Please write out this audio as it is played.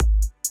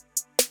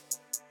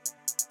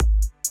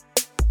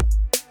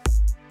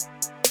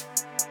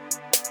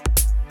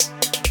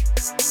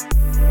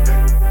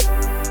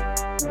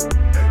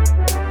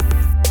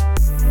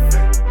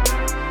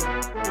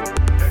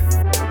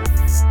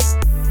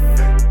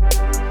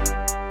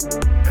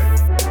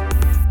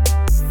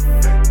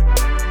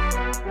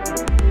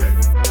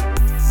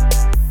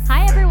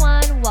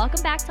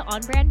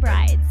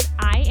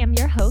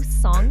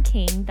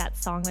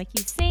song like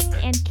you sing,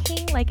 and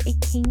king like a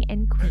king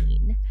and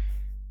queen.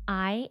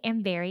 I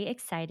am very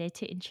excited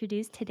to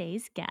introduce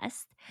today's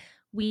guest.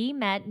 We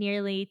met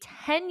nearly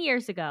 10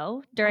 years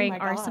ago Oh during my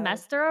our God.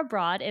 semester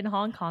abroad in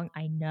Hong Kong.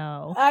 I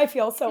know. I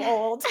feel so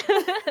old.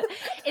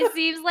 It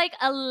seems like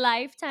a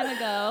lifetime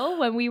ago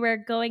when we were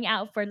going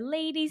out for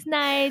ladies'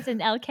 nights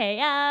and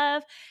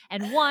LKF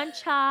and one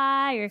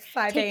chai or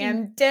 5 taking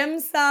a.m. dim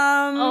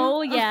sum.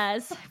 Oh,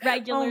 yes. Oh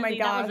Regularly. my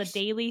That was a gosh.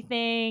 daily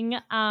thing.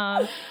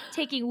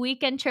 Taking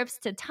weekend trips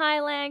to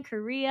Thailand,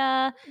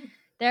 Korea.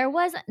 There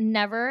was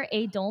never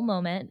a dull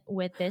moment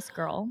with this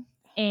girl.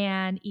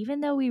 And even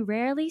though we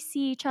rarely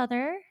see each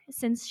other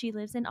since she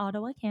lives in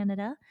Ottawa,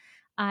 Canada,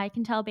 I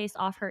can tell based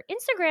off her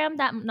Instagram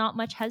that not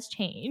much has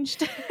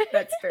changed.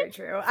 That's very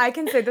true. I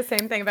can say the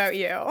same thing about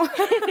you.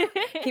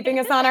 Keeping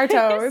us on our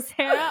toes.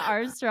 Sarah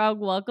Armstrong,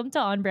 welcome to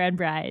On Brand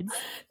Brides.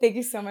 Thank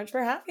you so much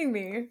for having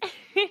me.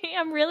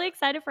 I'm really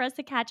excited for us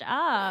to catch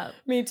up.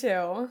 Me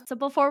too. So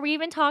before we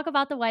even talk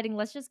about the wedding,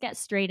 let's just get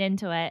straight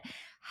into it.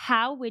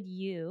 How would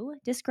you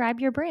describe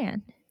your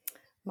brand?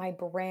 My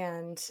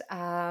brand,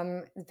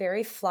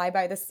 very fly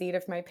by the seat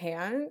of my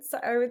pants,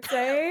 I would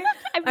say.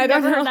 I've I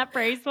don't never know. heard that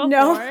phrase before.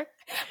 No.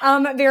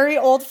 Very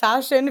old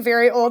fashioned,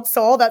 very old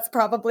soul. That's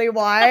probably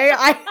why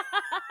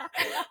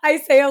I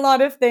say a lot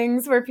of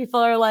things where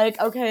people are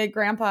like, okay,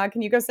 grandpa,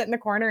 can you go sit in the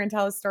corner and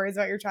tell us stories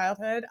about your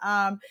childhood?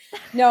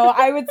 No,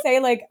 I would say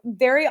like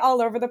very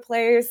all over the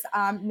place.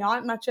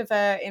 Not much of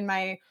in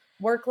my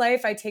work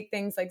life, I take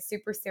things like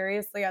super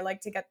seriously. I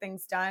like to get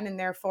things done, and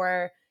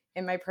therefore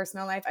in my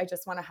personal life, I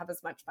just want to have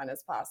as much fun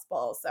as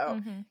possible.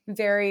 So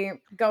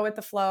very go with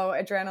the flow,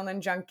 adrenaline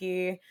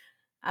junkie.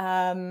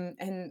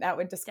 And that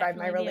would describe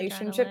Definitely my the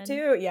relationship adrenaline.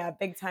 too. Yeah,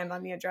 big time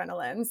on the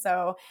adrenaline.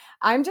 So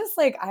I'm just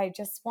like, I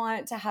just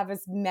want to have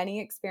as many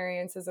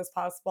experiences as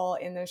possible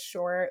in this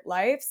short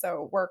life.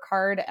 So work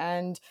hard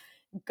and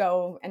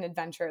go and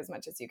adventure as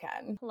much as you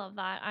can. Love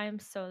that. I'm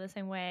so the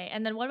same way.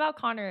 And then what about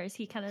Connor? Is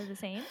he kind of the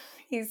same?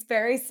 He's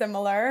very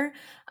similar.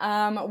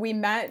 We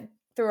met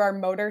through our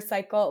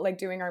motorcycle, like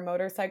doing our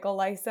motorcycle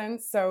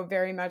license. So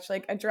very much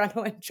like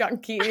adrenaline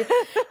junkie.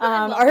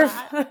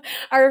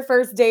 Our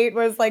first date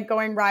was like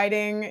going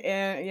riding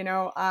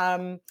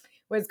in,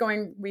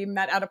 we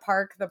met at a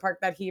park, the park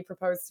that he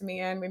proposed to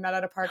me in. We met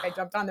at a park. I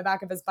jumped on the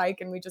back of his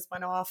bike and we just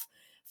went off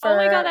for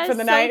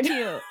the night.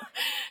 Cute.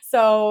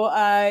 So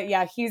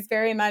he's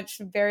very much,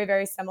 very,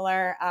 very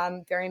similar.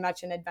 Very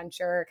much an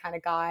adventure kind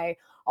of guy,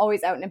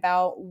 always out and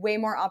about, way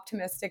more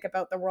optimistic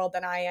about the world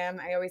than I am.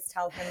 I always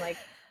tell him like,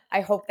 I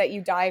hope that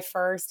you die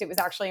first. It was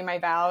actually in my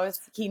vows.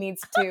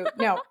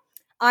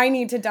 I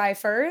need to die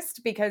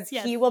first because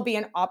he will be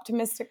an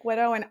optimistic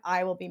widow and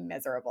I will be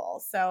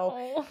miserable.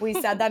 So we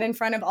said that in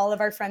front of all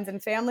of our friends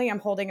and family. I'm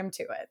holding him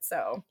to it.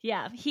 So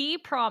yeah, he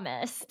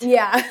promised.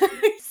 Yeah.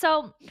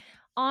 So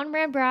On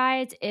Brand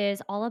Brides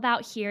is all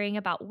about hearing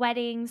about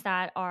weddings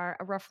that are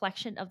a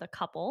reflection of the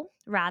couple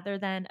rather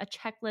than a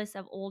checklist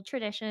of old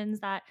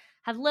traditions that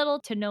have little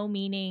to no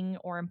meaning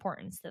or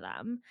importance to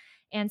them.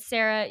 And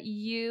Sarah,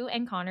 you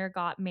and Connor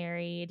got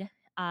married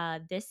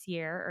this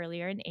year,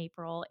 earlier in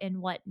April, in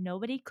what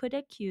nobody could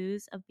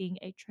accuse of being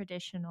a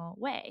traditional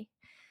way.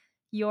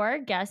 Your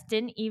guests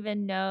didn't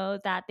even know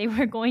that they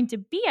were going to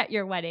be at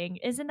your wedding.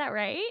 Isn't that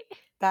right?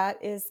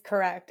 That is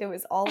correct. It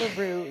was all a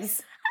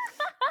ruse.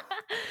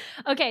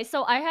 Okay,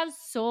 so I have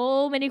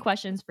so many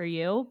questions for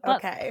you,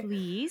 but Okay.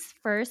 please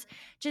first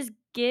just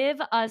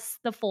give us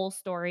the full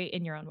story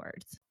in your own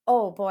words.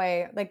 Oh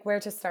boy, like where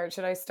to start?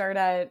 Should I start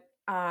at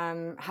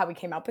how we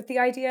came up with the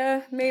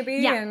idea maybe?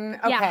 Yeah.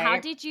 How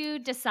did you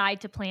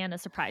decide to plan a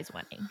surprise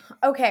wedding?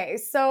 Okay,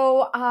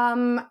 so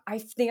I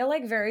feel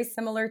like very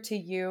similar to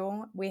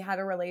you, we had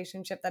a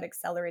relationship that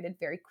accelerated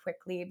very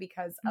quickly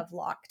because of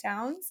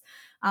lockdowns.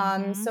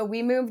 So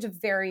we moved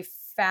very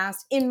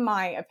fast, in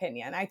my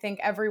opinion. I think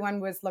everyone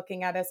was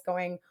looking at us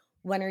going,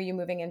 when are you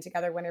moving in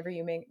together? Whenever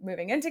you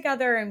moving in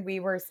together? And we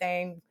were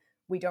saying,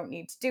 we don't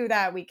need to do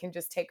that. We can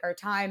just take our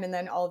time. And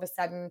then all of a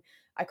sudden,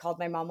 I called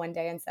my mom one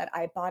day and said,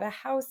 I bought a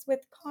house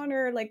with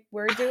Connor. Like,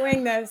 we're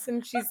doing this.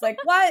 And she's like,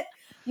 what?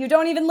 You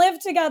don't even live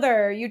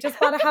together. You just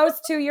bought a house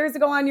 2 years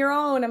ago on your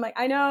own. I'm like,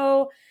 I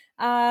know,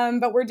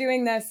 but we're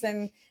doing this.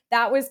 And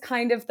that was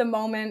kind of the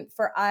moment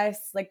for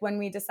us. Like when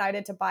we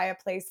decided to buy a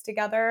place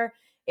together,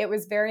 it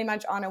was very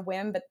much on a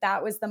whim, but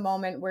that was the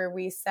moment where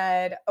we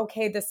said,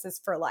 okay, this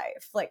is for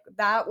life. Like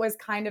that was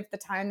kind of the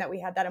time that we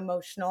had that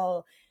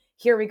emotional,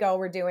 here we go,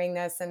 we're doing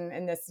this.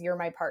 And this, you're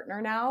my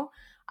partner now.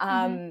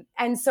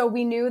 And so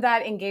we knew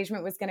that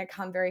engagement was going to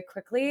come very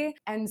quickly.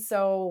 And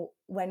so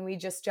when we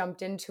just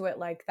jumped into it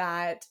like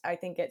that, I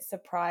think it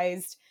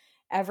surprised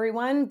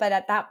everyone. But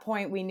at that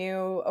point we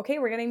knew, okay,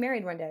 we're getting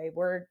married one day,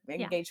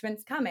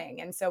 engagement's coming.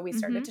 And so we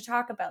started to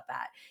talk about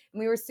that. And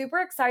we were super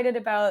excited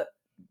about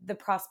the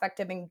prospect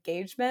of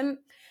engagement,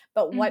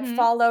 but what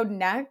followed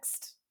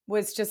next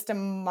was just a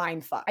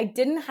mind fuck. I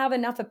didn't have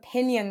enough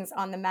opinions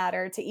on the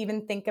matter to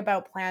even think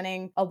about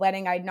planning a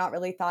wedding. I'd not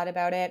really thought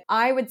about it.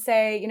 I would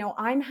say, you know,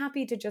 I'm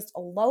happy to just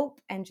elope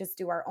and just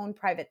do our own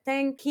private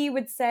thing. He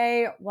would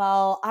say,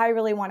 well, I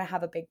really want to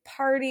have a big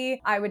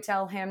party. I would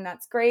tell him,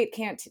 that's great.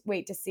 Can't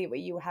wait to see what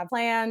you have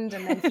planned.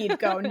 And then he'd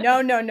go,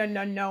 no, no, no,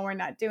 no, no, we're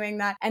not doing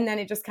that. And then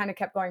it just kind of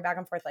kept going back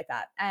and forth like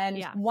that.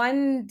 And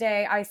one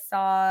day I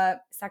saw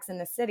Sex in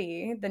the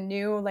City, the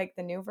new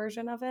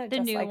version of it. The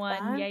just new like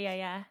one. that.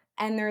 Yeah.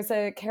 And there's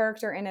a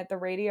character in it, the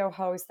radio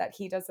host, that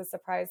he does a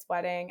surprise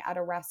wedding at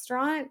a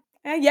restaurant.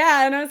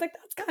 Yeah. And I was like,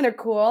 that's kind of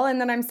cool. And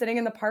then I'm sitting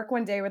in the park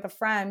one day with a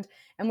friend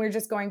and we're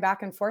just going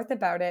back and forth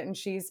about it. And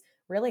she's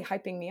really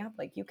hyping me up.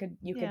 Like, you could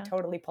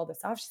totally pull this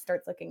off. She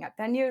starts looking at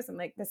venues. I'm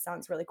like, this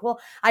sounds really cool.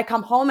 I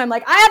come home. I'm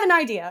like, I have an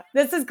idea.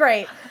 This is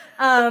great.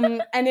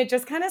 And it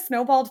just kind of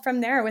snowballed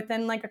from there.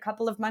 Within like a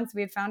couple of months,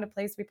 we had found a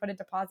place. We put a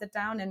deposit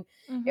down and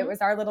it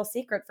was our little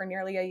secret for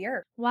nearly a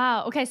year.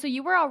 Wow. Okay. So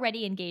you were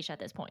already engaged at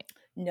this point?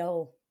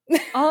 No.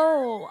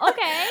 Oh,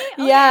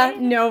 okay. Yeah,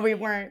 no, we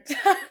weren't.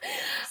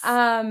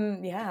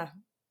 Yeah.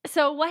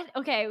 So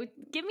okay,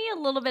 give me a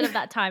little bit of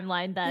that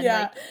timeline then. Yeah.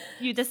 Like,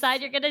 you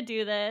decide you're going to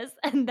do this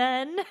and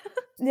then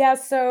Yeah,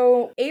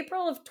 so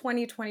April of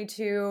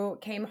 2022,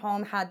 came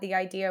home, had the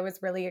idea, was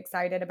really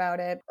excited about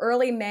it.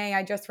 Early May,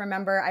 I just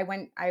remember I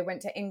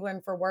went to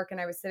England for work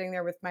and I was sitting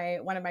there with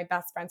one of my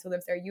best friends who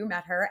lives there. You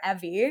met her,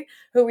 Evie,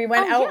 who we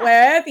went out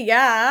with.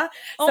 Yeah.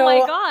 Oh my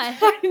God.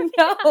 I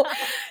know.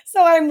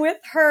 So I'm with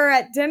her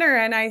at dinner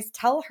and I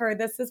tell her,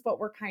 this is what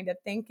we're kind of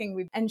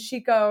thinking. And she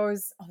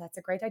goes, oh, that's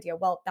a great idea.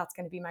 Well, that's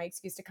going to be my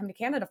excuse to come to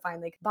Canada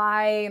finally.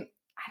 By,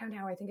 I don't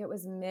know, I think it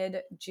was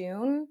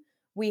mid-June,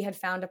 we had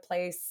found a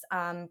place,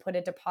 put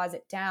a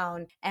deposit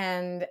down.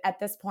 And at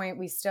this point,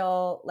 we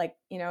still, like,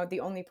 you know,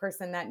 the only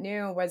person that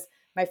knew was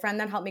my friend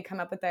that helped me come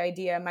up with the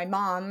idea, my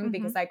mom,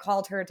 because I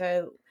called her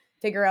to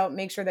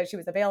make sure that she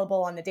was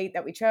available on the date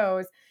that we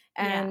chose.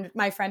 And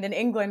my friend in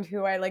England,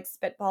 who I like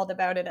spitballed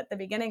about it at the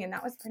beginning. And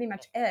that was pretty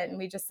much it. And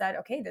we just said,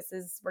 okay,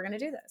 we're going to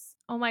do this.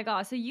 Oh my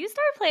God. So you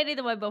started planning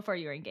the wedding before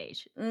you were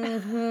engaged.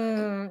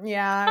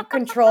 Yeah.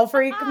 Control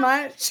freak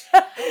much.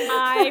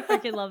 I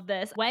freaking love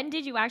this. When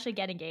did you actually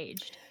get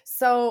engaged?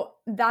 So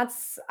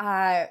that's,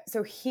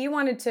 so he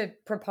wanted to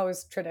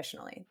propose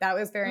traditionally. That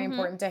was very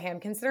important to him,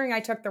 considering I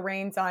took the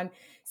reins on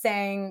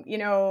saying, you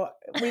know,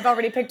 we've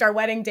already picked our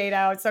wedding date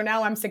out. So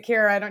now I'm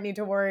secure. I don't need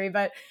to worry.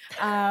 But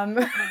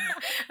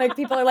like,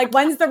 people are like,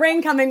 when's the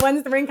ring coming?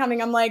 When's the ring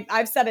coming? I'm like,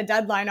 I've set a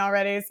deadline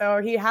already.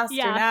 So he has to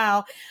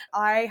now.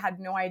 I had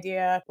no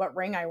idea what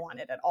ring I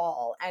wanted at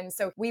all. And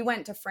so we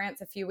went to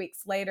France a few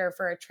weeks later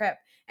for a trip.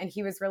 And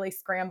he was really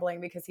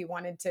scrambling because he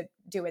wanted to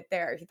do it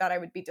there. He thought I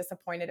would be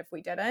disappointed if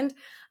we didn't.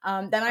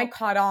 Then I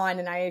caught on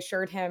and I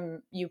assured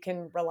him, you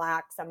can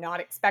relax. I'm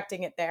not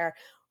expecting it there.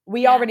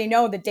 We already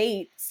know the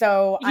date,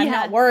 so I'm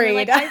not worried.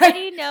 Like, I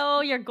already know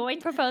you're going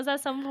to propose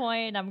at some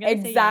point. I'm going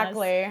to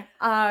say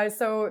yes.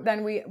 So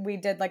then we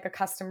did like a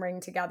custom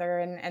ring together.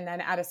 And then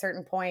at a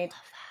certain point,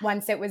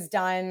 once it was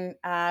done,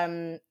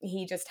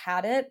 he just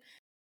had it.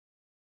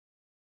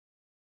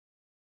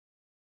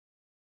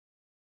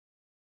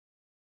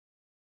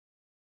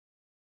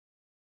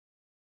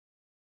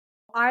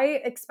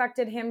 I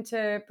expected him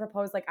to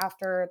propose like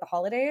after the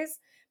holidays,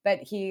 but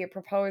he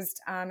proposed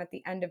at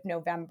the end of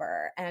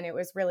November, and it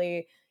was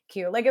really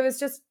cute. Like, it was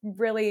just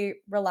really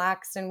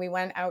relaxed, and we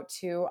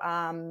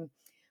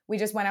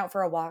just went out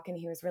for a walk, and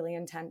he was really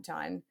intent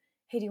on,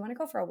 hey, do you want to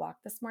go for a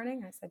walk this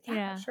morning? I said,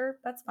 yeah, sure,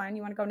 that's fine.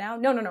 You want to go now?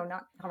 No,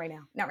 not right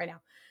now. Not right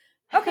now.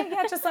 Okay,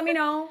 yeah, just let me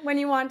know when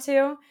you want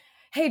to.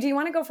 Hey, do you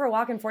want to go for a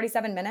walk in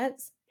 47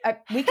 minutes?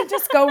 We can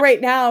just go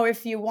right now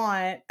if you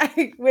want.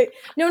 Wait,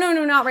 no,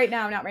 not right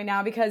now. Not right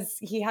now, because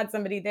he had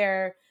somebody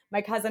there.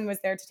 My cousin was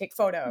there to take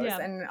photos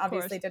and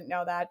obviously didn't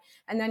know that.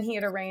 And then he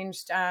had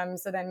arranged,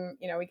 so then,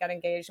 you know, we got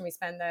engaged and we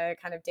spent the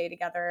kind of day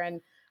together,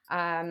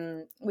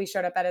 and we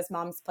showed up at his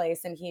mom's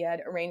place and he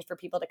had arranged for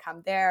people to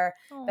come there.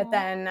 Aww. But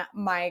then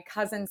my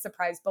cousin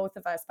surprised both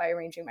of us by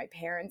arranging my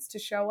parents to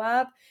show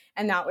up.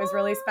 And that was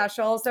really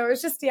special. So it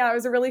was just, it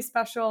was a really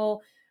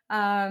special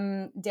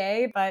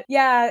day. But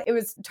yeah, it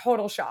was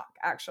total shock,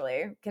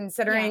 actually,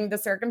 considering the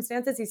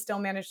circumstances. He still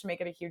managed to make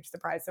it a huge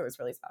surprise. So it was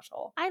really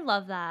special. I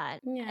love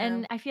that. Yeah.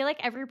 And I feel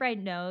like every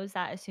bride knows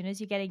that as soon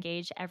as you get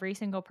engaged, every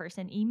single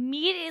person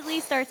immediately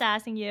starts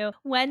asking you,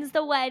 when's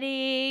the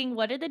wedding?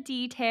 What are the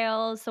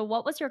details? So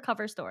what was your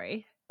cover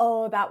story?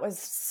 Oh, that was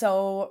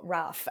so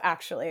rough,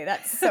 actually.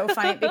 That's so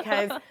funny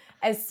because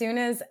as soon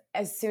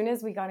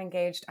as we got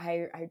engaged,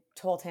 I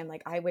told him,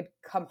 like, I would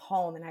come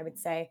home and I would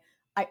say,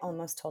 I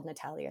almost told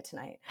Natalia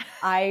tonight.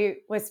 I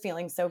was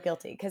feeling so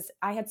guilty because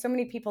I had so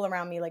many people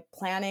around me, like,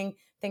 planning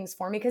things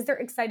for me because they're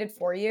excited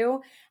for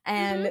you. Mhm.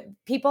 And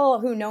people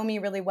who know me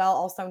really well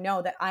also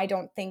know that I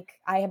don't think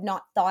I have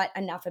not thought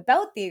enough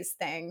about these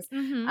things.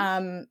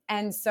 Mhm.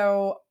 And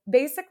so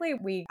basically,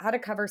 we had a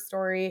cover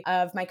story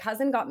of my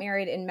cousin got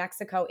married in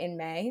Mexico in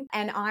May,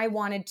 and I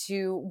wanted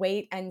to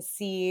wait and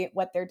see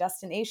what their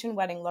destination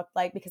wedding looked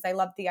like because I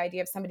loved the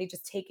idea of somebody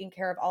just taking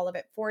care of all of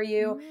it for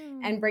you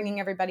and Mm. bringing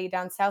everybody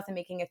down south and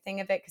making a thing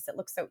of it because it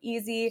looks so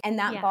easy. And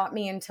that Yeah. bought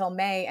me until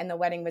May, and the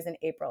wedding was in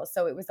April.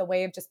 So it was a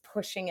way of just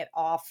pushing it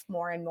off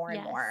more and more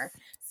and more.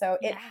 Yes. So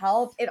it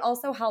helped. Yes. It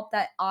also helped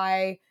that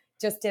I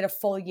just did a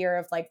full year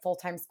of like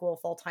full-time school,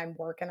 full-time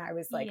work. And I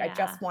was like, I Yeah.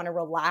 just want to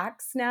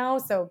relax now.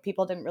 So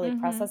people didn't really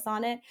press Mhm. us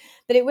on it.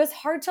 But it was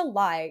hard to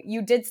lie.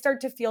 You did start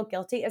to feel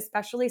guilty,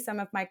 especially some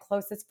of my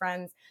closest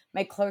friends,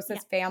 my Yeah.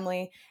 closest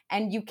family.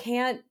 And you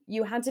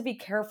had to be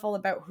careful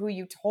about who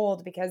you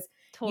told because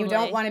you don't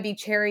Totally. want to be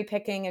cherry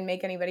picking and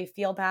make anybody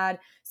feel bad.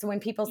 So when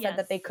people said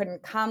that they Yes.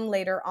 couldn't come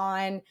later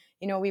on,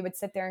 we would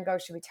sit there and go,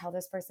 should we tell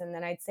this person? And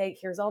then I'd say,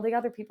 here's all the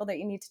other people that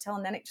you need to tell.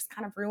 And then it just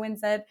kind of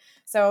ruins it.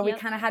 So we Yep.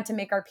 kind of had to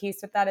make our peace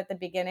with that at the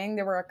beginning.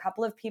 There were a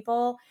couple of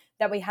people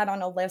that we had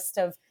on a list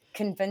of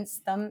convince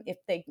them if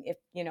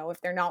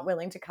they're not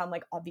willing to come,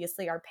 like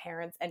obviously our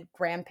parents and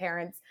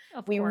grandparents.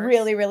 Of We course.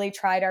 really, really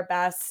tried our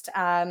best.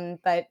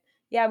 But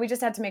yeah, we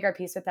just had to make our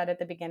peace with that at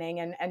the beginning.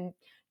 And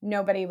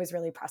nobody was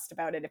really pressed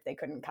about it if they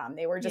couldn't come.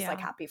 They were just like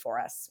Yeah. happy for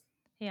us.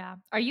 Yeah.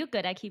 Are you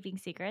good at keeping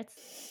secrets?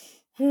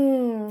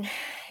 Hmm.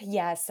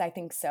 Yes, I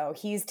think so.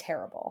 He's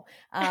terrible.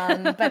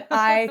 But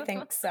I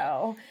think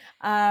so.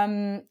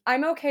 I'm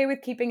okay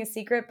with keeping a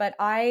secret, but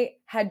I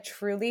had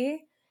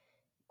truly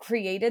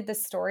created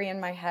this story in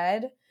my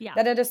head Yeah.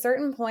 that at a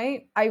certain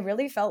point, I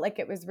really felt like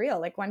it was real.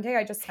 Like one day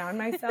I just found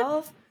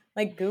myself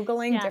like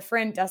Googling Yeah.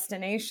 different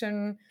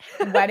destination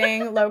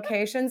wedding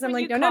locations. I'm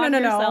When like, you no, no, no, caught no,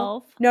 no.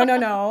 yourself. No, no,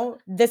 no.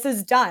 This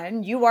is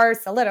done. You are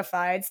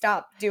solidified.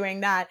 Stop doing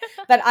that.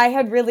 But I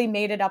had really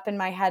made it up in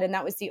my head, and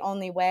that was the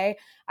only way.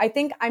 I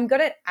think I'm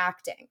good at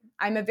acting.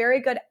 I'm a very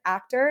good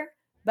actor,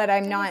 but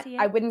I can see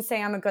I it. wouldn't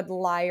say I'm a good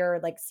liar,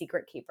 like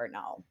secret keeper.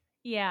 No.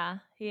 Yeah,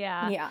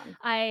 yeah. Yeah.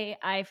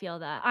 I feel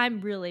that.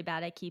 I'm really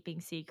bad at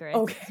keeping secrets.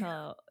 Okay.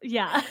 So,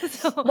 yeah.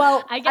 So,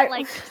 Well, I get,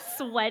 like,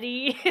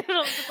 sweaty, and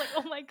I'm just like,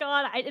 "Oh my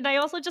god." I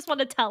also just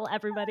wanna tell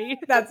everybody.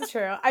 That's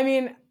true. I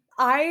mean,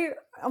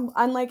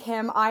 unlike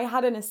him, I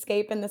had an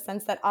escape in the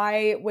sense that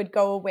I would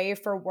go away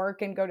for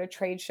work and go to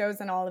trade shows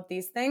and all of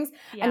these things.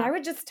 And I Yeah.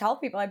 would just tell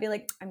people, I'd be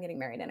like, I'm getting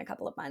married in a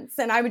couple of months.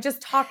 And I would just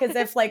talk as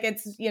if like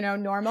it's,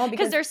 normal Because 'Cause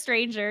because they're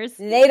strangers.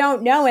 they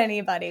don't know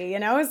anybody.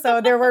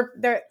 So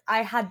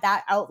I had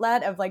that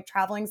outlet of like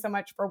traveling so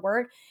much for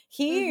work.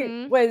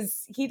 Mhm.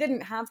 He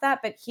didn't have that,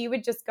 but he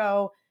would just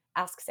go,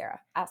 ask Sarah,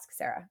 ask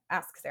Sarah,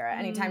 ask Sarah,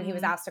 anytime he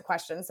was Mm, asked a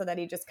question so that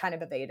he just kind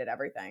of evaded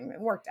everything.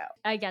 It worked out.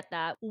 I get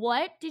that.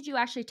 What did you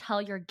actually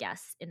tell your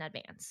guests in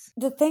advance?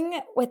 The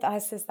thing with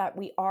us is that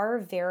we are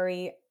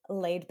very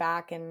laid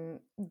back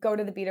and go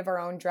to the beat of our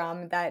own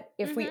drum, that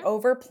if we Mhm.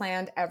 over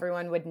planned,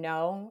 everyone would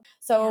know. Yeah.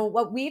 So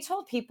what we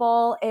told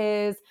people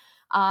is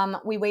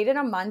we waited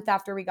a month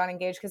after we got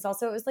engaged because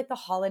also it was like the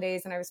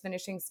holidays and I was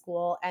finishing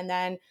school. And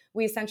then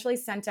we essentially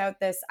sent out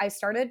I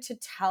started to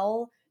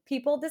tell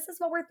people, this is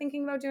what we're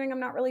thinking about doing. I'm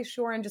not really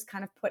sure. And just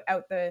kind of put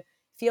out the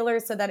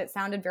feelers so that it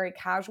sounded very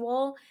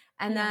casual.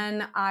 And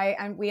Yeah.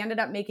 then we ended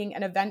up making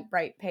an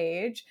Eventbrite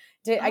page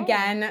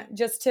Oh.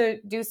 just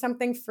to do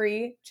something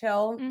free,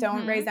 chill,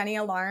 don't raise Mhm. any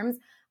alarms.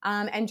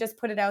 And just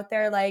put it out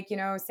there like,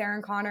 Sarah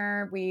and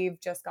Connor, we've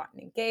just gotten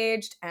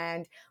engaged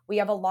and we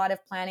have a lot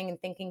of planning and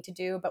thinking to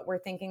do, but we're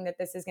thinking that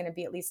this is going to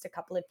be at least a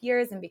couple of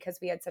years. And because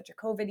we had such a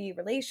COVID-y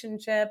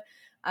relationship,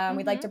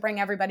 we'd like to Mhm. bring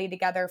everybody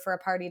together for a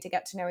party to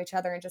get to know each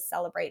other and just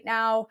celebrate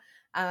now,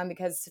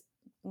 because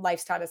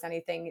life's taught us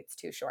anything, it's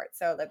too short.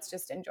 So let's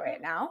just enjoy it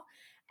Yep. now.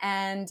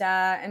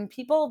 And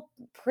people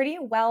pretty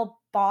well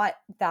bought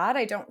that.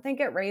 I don't think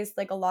it raised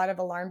like a lot of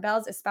alarm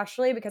bells,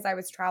 especially because I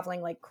was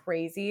traveling like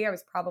crazy. I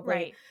was probably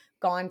Right.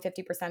 gone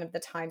 50% of the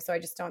time, so I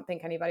just don't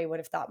think anybody would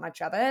have thought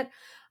much of it.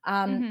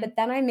 Mhm. But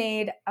then I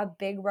made a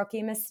big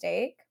rookie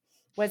mistake.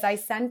 Was I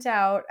sent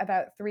out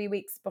about 3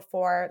 weeks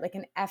before like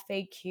an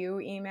FAQ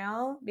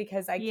email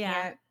because I Yeah.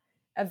 can't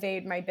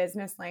evade my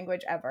business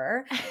language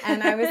ever.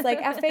 And I was like,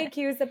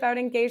 FAQs about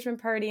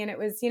engagement party. And it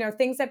was,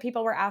 things that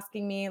people were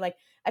asking me, like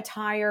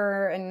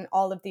attire and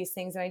all of these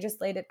things. And I just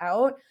laid it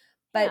out.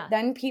 But Yeah.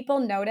 then people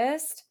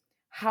noticed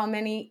how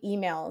many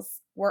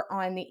emails were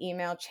on the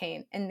email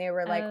chain. And they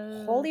were like,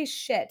 Oh. holy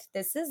shit,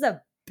 this is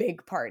a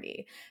big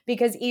party.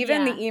 Because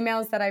even the Yeah.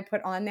 emails that I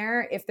put on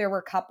there, if there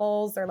were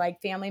couples or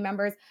like family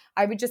members,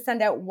 I would just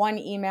send out one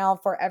email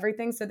for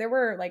everything. So there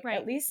were like at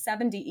Right. least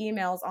 70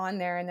 emails on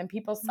there. And then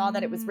people saw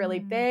that it was really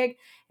Mm. big.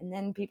 And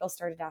then people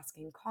started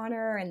asking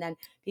Connor. And then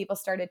people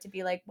started to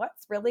be like,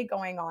 what's really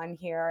going on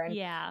here?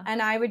 Yeah.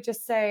 And I would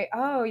just say,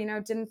 oh,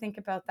 didn't think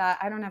about that.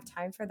 I don't have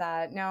time for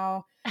that.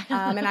 No. I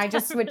don't And have I time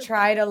just for would that.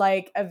 try to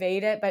like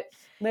evade it. But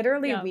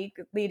literally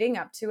Yep. leading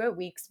up to it,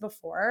 weeks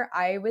before,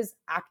 I was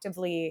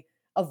actively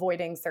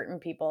avoiding certain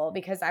people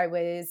because I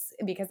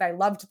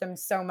loved them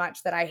so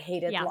much that I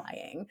hated Yeah.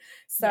 lying. Yeah.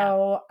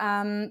 So,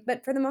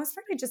 but for the most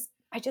part,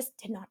 I just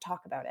did not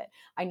talk about it.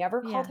 I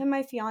never called Yeah. him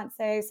my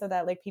fiance so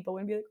that like people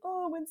wouldn't be like,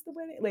 oh, when's the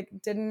wedding? Like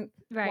didn't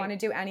want Right. to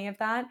do any of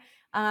that.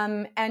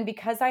 And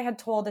because I had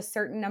told a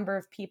certain number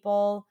of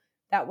people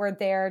that were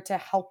there to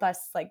help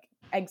us like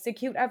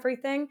execute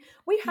everything,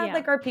 we had Yeah.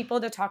 like our people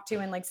to talk to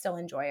and like still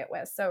enjoy it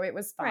with. So it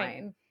was Right.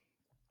 fine.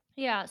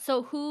 Yeah.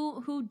 So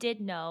who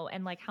did know,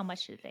 and like how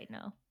much did they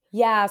know?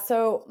 Yeah,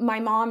 so my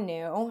mom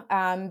knew.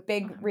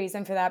 Big Uh-huh.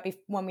 reason for that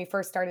when we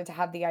first started to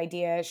have the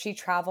idea. She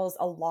travels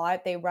a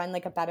lot. They run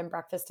like a bed and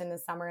breakfast in the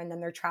summer and then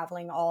they're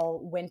traveling all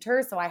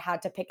winter. So I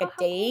had to pick a Oh, how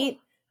cool.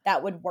 date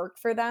that would work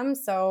for them.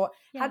 So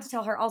had Yeah. to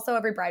tell her. Also,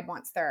 every bride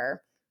wants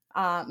their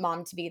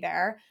mom to be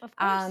there. Of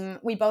course.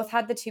 We both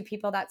had the two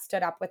people that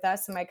stood up with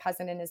us, so my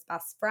cousin and his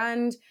best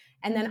friend.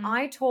 And then Mhm.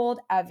 I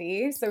told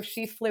Evie, so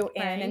she flew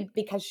in, Right. and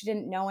because she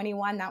didn't know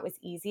anyone, that was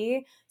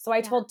easy. So I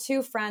Yeah. told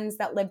two friends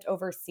that lived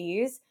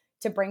overseas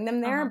to bring them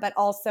there, Uh-huh. but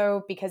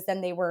also because then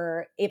they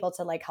were able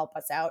to like help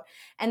us out.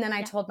 And then I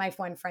Yeah. told my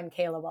one friend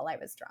Kayla while I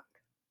was drunk.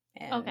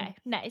 And Okay.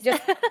 Nice.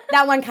 just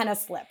that one kind of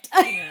slipped.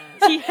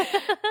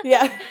 Yeah.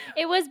 Yeah.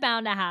 It was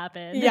bound to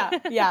happen. Yeah,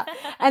 yeah.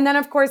 And then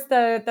of course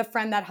the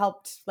friend that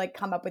helped like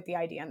come up with the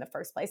idea in the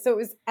first place. So it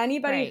was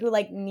anybody Right. who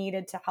like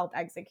needed to help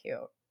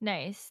execute.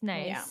 Nice.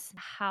 Yeah. Nice.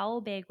 How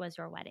big was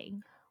your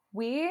wedding?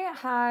 We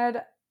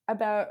had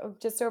about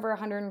just over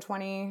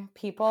 120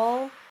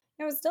 people.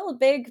 It was still a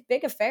big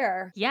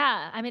affair.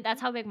 Yeah, I mean,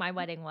 that's how big my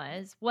wedding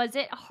was. Was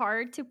it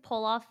hard to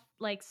pull off,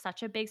 like,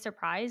 such a big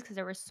surprise because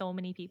there were so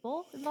many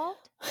people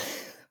involved?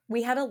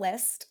 We had a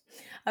list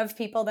of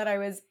people that I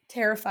was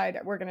terrified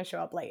were going to show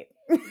up late.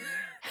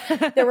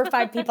 There were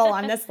 5 people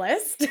on this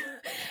list.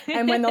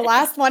 And when the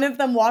last one of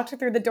them walked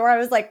through the door, I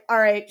was like, all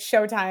right,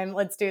 showtime.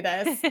 Let's do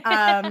this.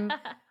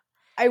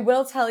 I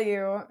will tell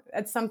you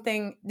it's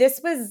something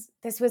this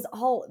was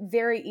all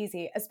very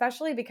easy,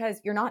 especially because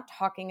you're not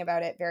talking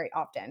about it very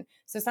often.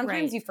 So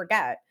sometimes Right. you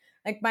forget.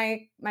 Like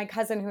my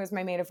cousin who was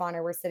my maid of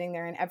honor, we're sitting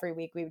there and every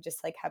week we would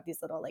just like have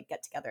these little like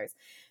get-togethers.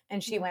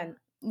 And she Yeah. went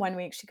one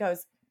week, she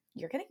goes,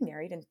 "You're getting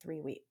married in 3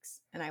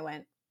 weeks." And I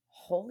went,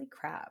 "Holy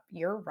crap,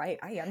 you're right.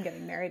 I am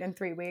getting married in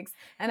 3 weeks."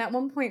 And at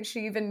one point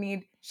she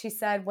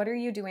said, "What are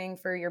you doing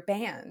for your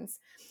bands?"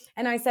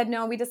 And I said,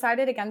 "No, we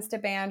decided against a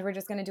band. We're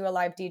just going to do a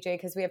live DJ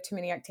because we have too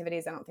many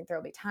activities. I don't think there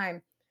will be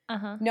time."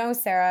 Uh-huh. "No,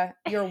 Sarah,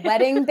 your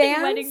wedding Wedding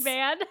bands,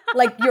 band.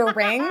 like your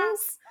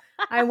rings?"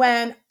 I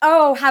went,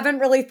 "Oh, haven't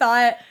really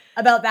thought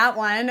about that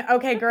one.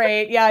 Okay,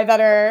 great. Yeah, I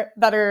better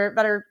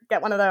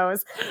get one of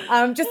those."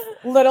 Just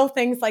little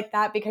things like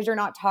that because you're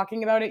not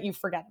talking about it, you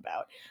forget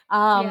about.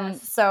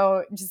 Yes.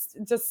 So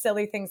just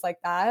silly things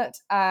like that.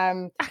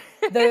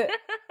 The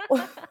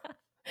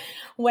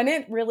when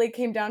it really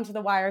came down to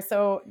the wire,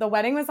 so the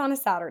wedding was on a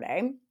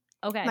Saturday.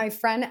 Okay. My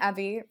friend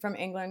Evie from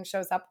England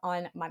shows up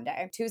on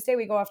Monday. Tuesday,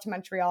 we go off to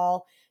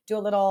Montreal, do a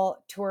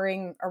little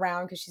touring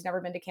around because she's never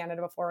been to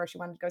Canada before. She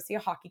wanted to go see a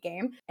hockey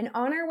game. And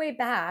on our way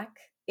back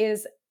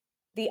is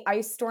the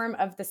ice storm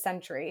of the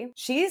century.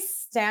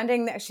 She's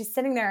sitting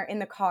there in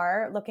the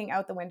car looking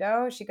out the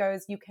window. She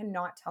goes, "You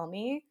cannot tell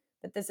me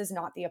that this is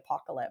not the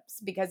apocalypse,"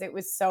 because it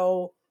was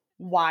so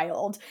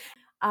wild.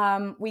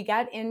 We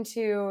get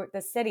into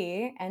the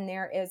city and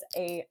there is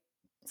a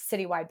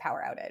citywide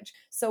power outage.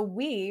 So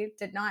we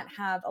did not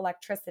have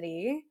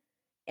electricity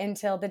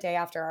until the day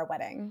after our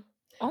wedding.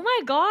 Oh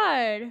my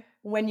god.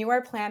 When you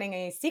are planning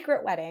a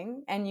secret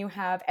wedding and you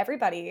have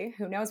everybody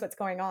who knows what's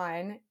going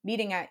on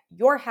meeting at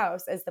your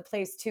house as the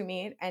place to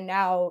meet, and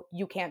now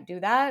you can't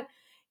do that,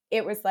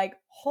 it was like,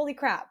 holy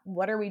crap,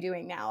 what are we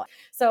doing now?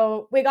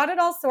 So we got it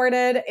all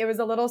sorted. It was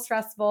a little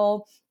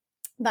stressful.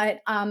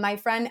 But my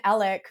friend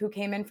Alec, who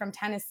came in from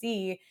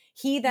Tennessee,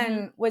 he Mhm.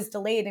 then was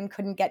delayed and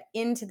couldn't get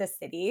into the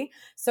city.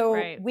 So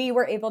Right. we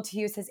were able to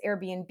use his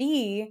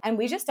Airbnb. And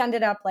we just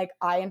ended up like,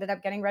 I ended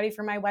up getting ready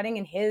for my wedding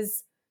in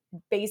his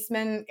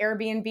basement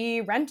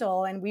Airbnb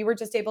rental. And we were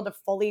just able to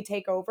fully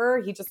take over.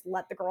 He just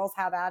let the girls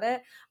have at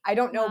it. I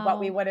don't know what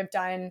we Wow. would have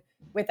done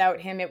without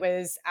him. He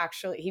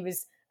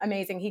was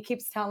amazing. He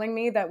keeps telling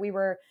me that we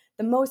were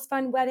the most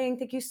fun wedding.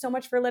 Thank you so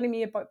much for letting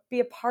me be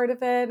a part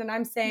of it. And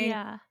I'm saying,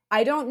 Yeah.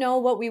 I don't know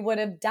what we would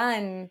have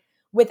done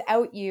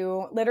without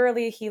you.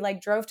 Literally, he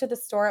like drove to the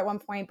store at one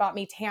point, bought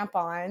me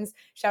tampons.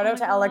 Shout Oh out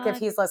my to Alec if god.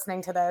 he's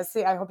listening to this.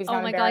 I hope he's Oh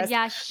not my god. embarrassed.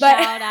 Yeah,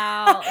 But shout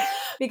out.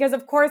 because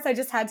of course I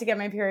just had to get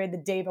my period the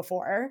day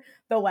before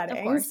the Of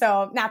wedding. course.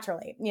 So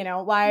naturally,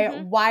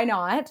 Mhm. why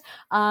not?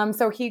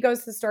 So he goes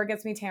to the store,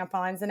 gets me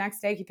tampons. The next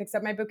day he picks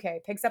up my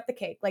bouquet, picks up the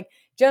cake, like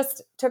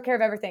just took care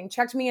of everything,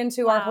 checked me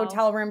into our Wow.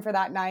 hotel room for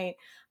that night.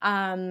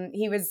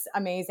 He was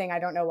amazing. I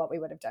don't know what we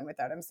would have done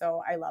without him.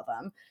 So I love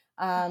him.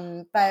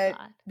 Love But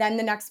that. then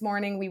the next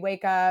morning we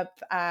wake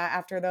up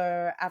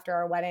after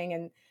our wedding,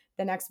 and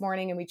the next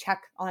morning and we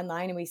check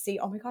online and we see,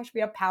 oh my gosh, we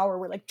have power.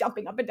 We're like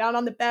jumping up and down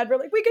on the bed. We're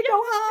like, we could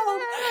go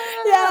home.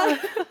 Yeah.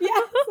 Yeah.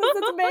 Yes,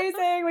 it's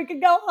amazing. We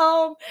could go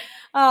home.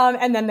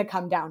 And then the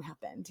come down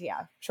happened.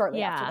 Yeah.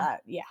 Shortly after Yeah.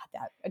 that. Yeah.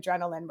 That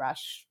adrenaline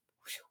rush.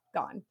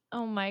 gone.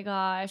 Oh my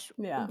gosh.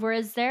 Yeah.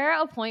 Was there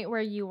a point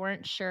where you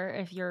weren't sure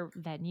if your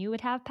venue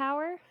would have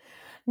power?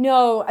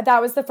 No,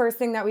 that was the first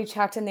thing that we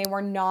checked, and they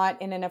were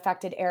not in an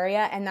affected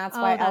area, and that's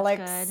why Oh, that's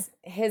good. Alex,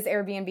 his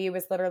Airbnb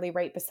was literally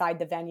right beside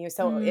the venue,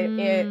 so it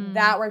Mm.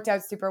 that worked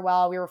out super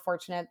well. We were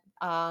fortunate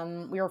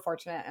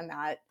in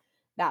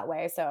that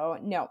way, so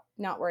no,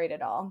 not worried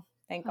at all.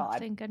 Thank Oh, God.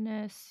 thank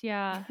goodness.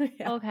 Yeah.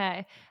 Yeah.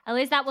 Okay. At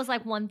least that was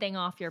like one thing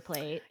off your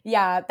plate.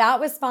 Yeah, that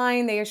was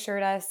fine. They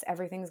assured us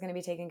everything's going to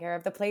be taken care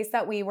of. The place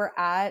that we were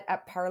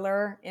at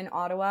Parlor in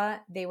Ottawa,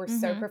 they were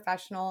so Mhm.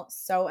 professional,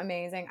 so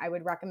amazing. I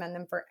would recommend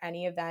them for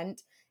any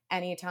event,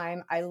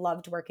 anytime. I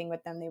loved working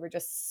with them. They were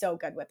just so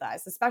good with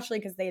us, especially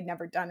because they had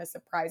never done a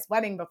surprise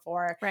wedding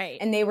before. Right.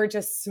 And they were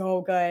just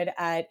so good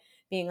at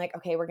being like,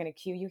 okay, we're going to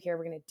cue you here.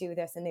 We're going to do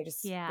this. And they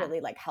just Yeah. really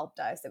like helped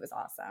us. It was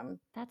awesome.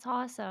 That's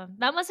awesome.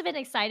 That must have been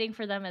exciting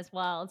for them as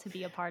well to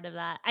be a part of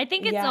that. I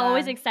think it's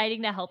always Yeah.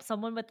 exciting to help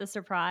someone with the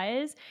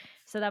surprise.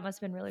 So that must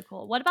have been really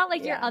cool. What about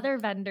like your Yeah. other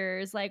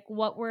vendors? Like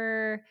what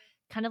were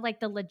kind of like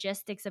the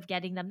logistics of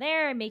getting them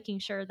there and making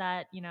sure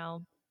that,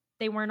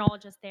 they weren't all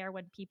just there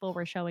when people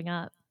were showing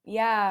up?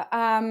 Yeah,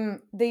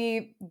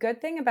 the good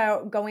thing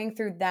about going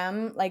through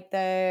them, like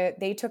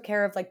they took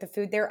care of like the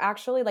food. They're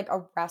actually like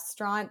a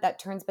restaurant that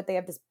turns, but they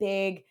have this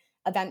big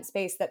event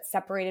space that's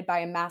separated by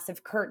a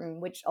massive curtain,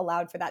 which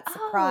allowed for that Oh,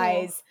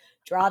 surprise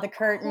draw the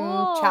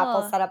curtain,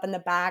 chapel cool. set up in the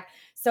back.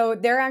 So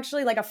they're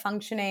actually like a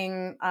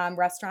functioning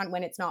restaurant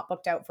when it's not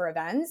booked out for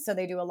events. So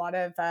they do a lot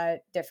of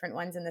different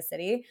ones in the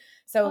city. Oh,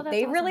 So that's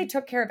they really awesome.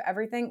 took care of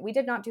everything. We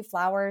did not do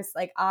flowers.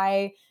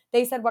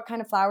 They said, what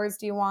kind of flowers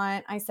do you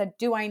want? I said,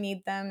 do I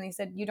need them? They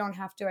said, you don't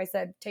have to. I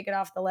said, take it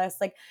off the list.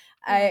 Like,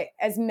 Yeah,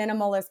 as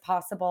minimal as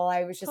possible.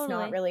 I was just not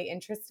totally. really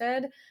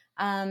interested.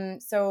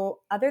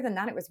 So other than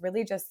that, it was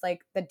really just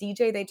like the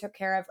DJ they took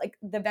care of, like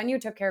the venue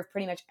took care of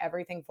pretty much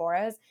everything for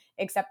us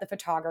except the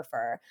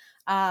photographer.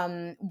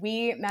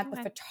 We met the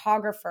Okay.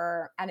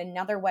 photographer at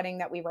another wedding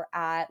that we were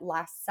at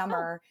last Oh,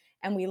 summer,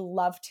 and we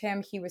loved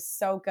him. He was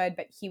so good,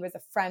 but he was a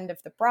friend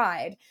of the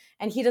bride,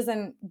 and he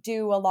doesn't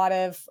do a lot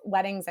of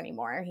weddings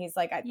anymore. He's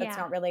like, that's yeah.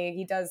 not really,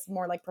 he does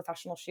more like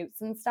professional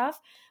shoots and stuff.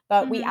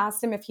 But we Mhm.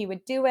 asked him if he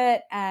would do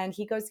it, and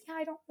he goes, yeah,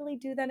 I don't really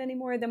do that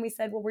anymore. Then we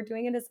said, well, we're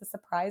doing it as a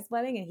surprise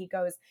wedding. And he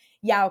goes,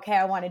 yeah, okay,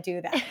 I want to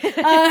do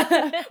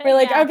that. We're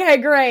like, Yeah. okay,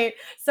 great.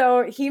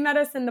 So he met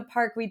us in the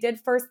park. We did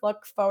first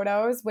look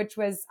photos, which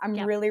was, I'm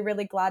Yep. really,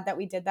 really glad that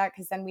we did that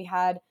because then we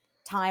had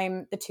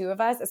time, the two of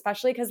us,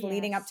 especially because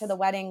leading up to the Yes.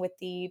 wedding with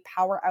the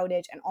power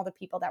outage and all the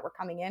people that were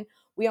coming in,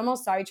 we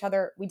almost saw each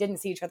other. We didn't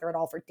see each other at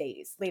all for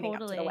days leading up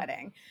to the Totally.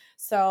 wedding.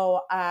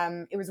 So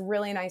it was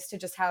really nice to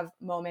just have a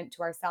moment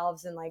to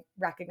ourselves and like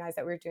recognize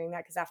that we were doing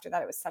that because after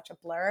that it was such a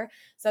blur.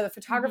 So the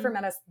photographer Mhm.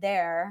 met us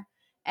there,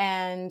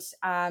 and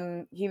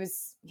it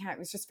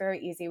was just very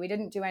easy. We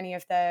didn't do any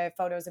of the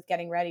photos of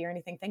getting ready or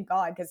anything, thank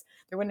God, because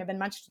there wouldn't have been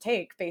much to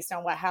take based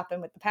on what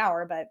happened with the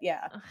power. But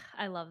yeah. Ugh,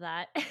 I love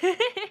that.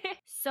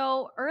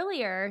 So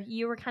earlier,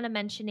 you were kind of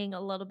mentioning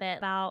a little bit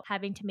about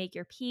having to make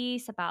your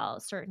peace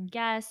about certain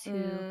guests who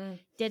Mm,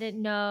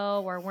 didn't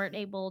know or weren't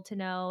able to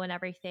know and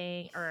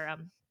everything, or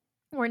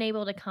weren't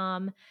able to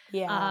come.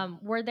 yeah.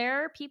 Were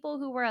there people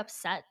who were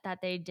upset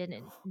that they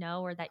didn't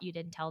know or that you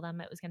didn't tell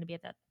them it was going to be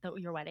at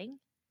your wedding?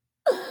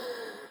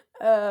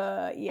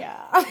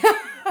 Yeah.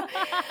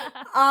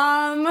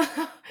 um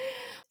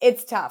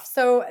it's tough.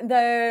 So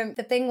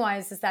the thing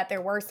was is that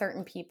there were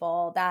certain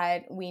people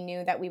that we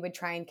knew that we would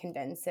try and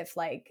convince if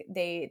like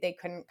they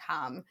couldn't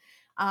come.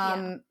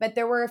 Yeah, But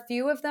there were a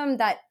few of them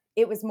that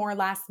it was more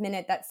last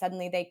minute that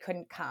suddenly they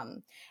couldn't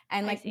come.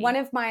 And I like one see.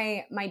 of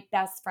my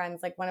best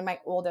friends, like one of my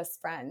oldest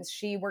friends,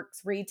 she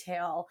works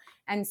retail,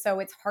 and so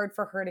it's hard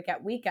for her to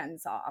get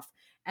weekends off.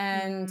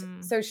 And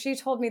Mm, so she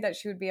told me that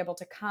she would be able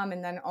to come.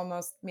 And then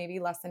almost maybe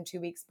less than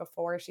 2 weeks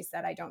before, she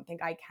said, I don't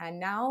think I can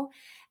now.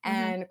 hmm.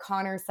 And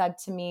Connor said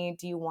to me,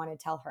 do you want to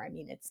tell her? I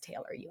mean, it's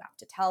Taylor. You have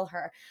to tell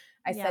her.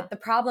 I said, Yeah. the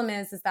problem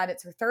is that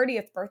it's her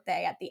 30th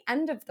birthday at the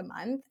end of the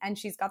month, and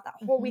she's got that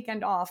whole Hmm.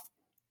 weekend off.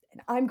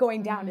 And I'm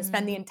going down to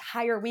spend the Mm,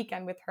 entire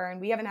weekend with her.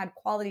 And we haven't had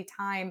quality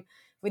time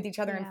with each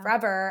other in yeah.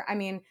 forever. I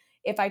mean,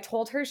 if I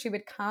told her she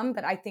would come,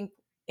 but I think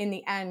in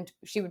the end,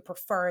 she would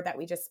prefer that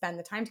we just spend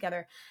the time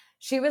together.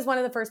 She was one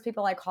of the first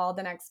people I called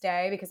the next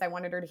day because I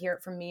wanted her to hear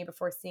it from me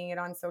before seeing it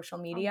on social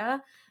Oh,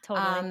 media.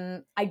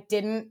 totally.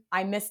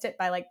 I missed it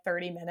by like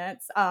 30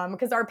 minutes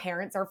because our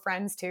parents are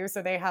friends too.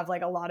 So they have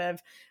like a lot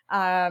of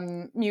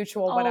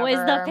mutual Always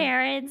the whatever.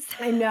 parents.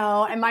 I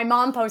know. And my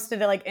mom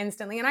posted it like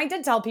instantly. And I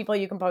did tell people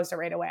you can post it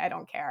right away. I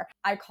don't care.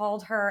 I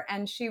called her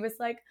and she was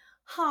like,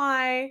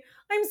 hi,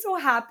 I'm so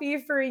happy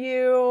for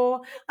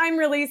you. I'm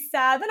really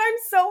sad that I'm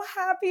so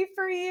happy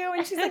for you.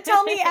 And she's like,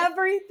 tell me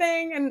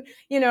everything. And,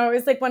 it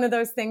was like one of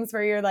those things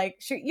where you're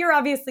like, you're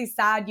obviously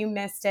sad you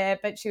missed it,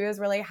 but she was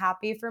really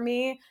happy for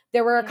me.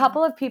 There were a Yeah.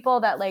 couple of people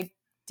that like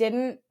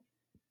didn't,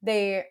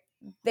 they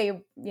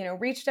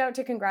reached out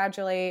to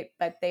congratulate,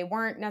 but they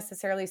weren't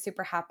necessarily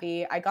super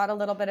happy. I got a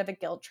little bit of a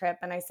guilt trip,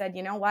 and I said,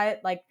 you know what,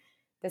 like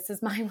this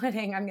is my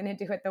wedding. I'm going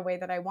to do it the way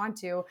that I want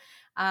to.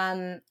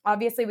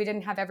 Obviously, we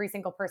didn't have every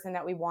single person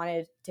that we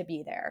wanted to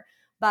be there,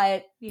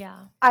 but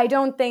Yeah. I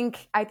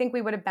think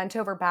we would have bent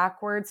over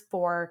backwards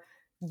for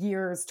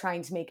years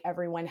trying to make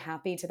everyone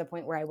happy to the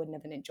point where I wouldn't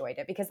have enjoyed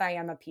it, because I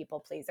am a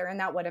people pleaser, and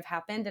that would have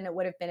happened and it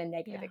would have been a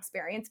negative Yeah.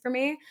 experience for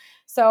me.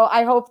 So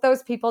I hope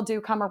those people do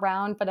come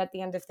around, but at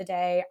the end of the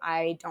day,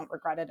 I don't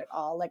regret it at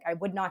all. Like, I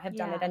would not have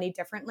done it Yeah. any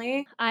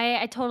differently.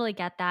 I totally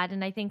get that.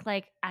 And I think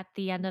like at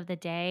the end of the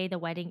day, the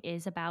wedding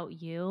is about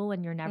you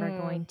and you're never Mm,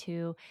 going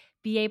to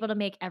be able to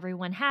make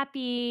everyone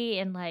happy.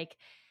 And like,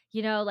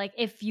 you know, like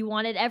if you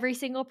wanted every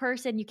single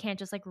person, you can't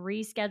just like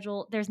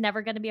reschedule. There's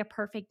never going to be a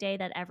perfect day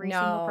that every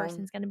single no.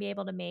 person's going to be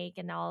able to make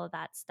and all of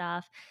that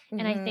stuff.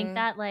 And I think Hmm.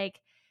 that like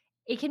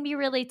it can be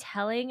really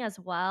telling as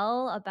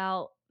well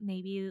about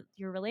maybe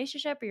your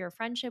relationship or your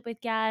friendship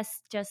with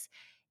guests. Just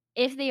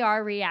if they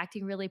are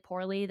reacting really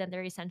poorly, then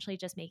they're essentially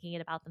just making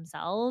it about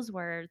themselves,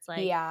 where it's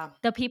like Yeah,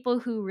 the people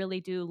who really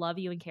do love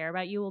you and care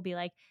about you will be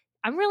like,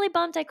 I'm really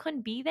bummed I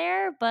couldn't be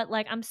there, but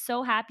like I'm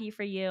so happy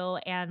for you.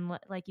 And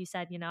like you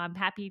said, you know, I'm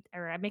happy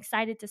or I'm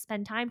excited to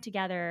spend time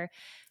together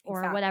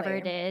or whatever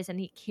exactly. it is and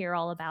hear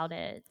all about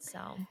it. So,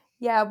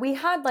 Yeah, we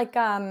had like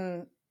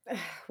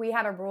we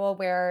had a rule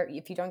where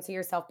if you don't see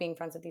yourself being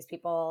friends with these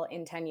people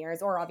in 10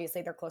 years, or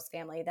obviously they're close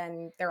family,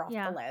 then they're off the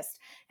yeah. list.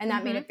 And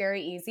that made Mhm. it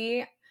very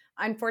easy.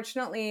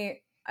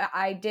 Unfortunately,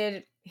 I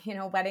did,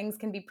 weddings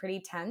can be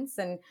pretty tense,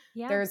 and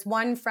Yeah. there's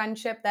one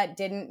friendship that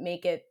didn't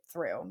make it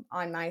through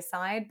on my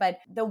side, but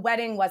the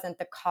wedding wasn't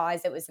the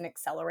cause, it was an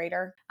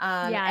accelerator.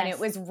 And it Yes.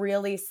 was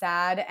really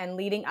sad. And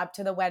leading up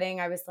to the wedding,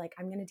 I was like,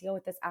 I'm going to deal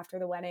with this after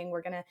the wedding.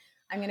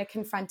 I'm going to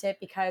confront it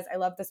because I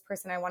love this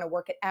person. I want to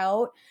work it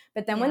out.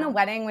 But then when the Yeah.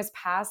 wedding was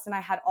passed and I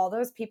had all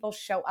those people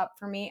show up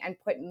for me and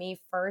put me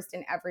first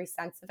in every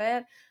sense of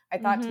it, I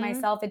thought to Mhm.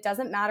 myself, it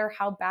doesn't matter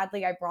how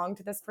badly I wronged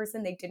this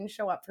person. They didn't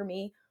show up for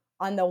me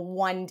on the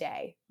one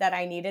day that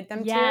I needed them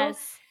to.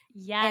 Yes.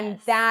 And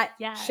Yes. that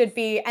should Yes.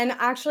 be, and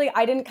actually,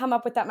 I didn't come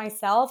up with that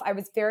myself. I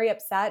was very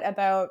upset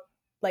about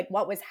like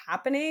what was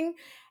happening.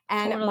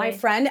 And my Totally.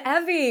 friend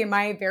Evie,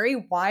 my very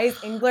wise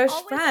English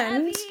Always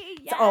friend,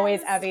 Evie. it's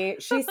always Yes. Evie,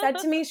 she said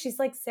to me, she's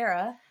like,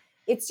 Sarah,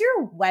 it's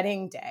your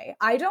wedding day.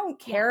 I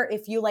don't Yeah. care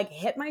if you like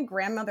hit my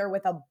grandmother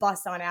with a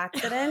bus on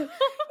accident.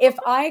 If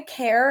I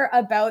care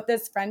about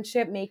this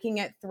friendship making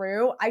it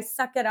through, I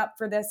suck it up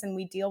for this and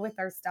we deal with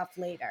our stuff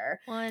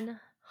later.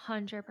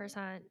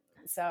 100%.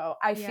 So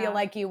I feel Yeah.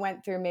 like you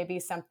went through maybe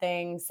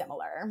something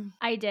similar.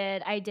 I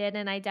did,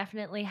 and I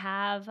definitely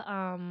have,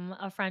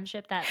 a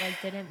friendship that,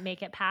 like, didn't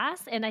make it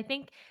past, and I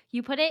think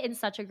you put it in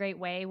such a great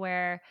way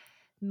where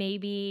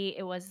maybe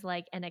it was,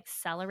 like, an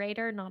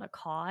accelerator, not a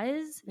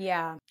cause.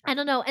 Yeah, I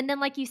don't know. And then,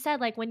 like you said,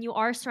 like when you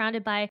are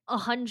surrounded by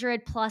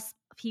 100 plus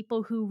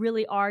people who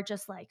really are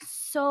just like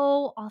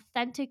so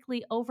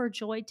authentically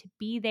overjoyed to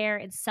be there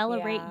and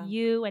celebrate yeah,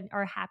 you and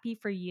are happy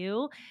for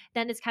you,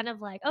 then it's kind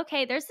of like,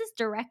 okay, there's this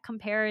direct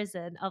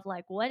comparison of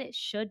like what it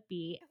should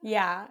be.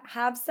 yeah.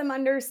 Have some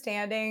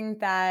understanding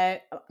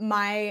that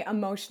my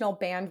emotional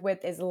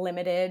bandwidth is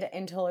limited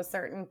until a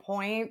certain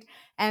point.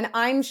 And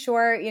I'm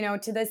sure,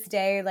 to this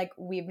day, like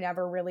we've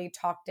never really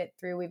talked it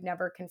through, we've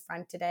never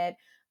confronted it,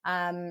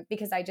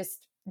 because I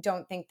just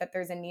don't think that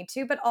there's a need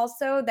to. But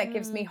also, that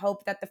gives me Mm.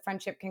 hope that the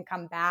friendship can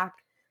come back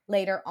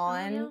later Oh,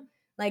 yeah. on,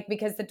 like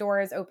because the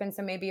door is open.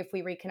 So maybe if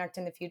we reconnect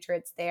in the future,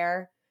 it's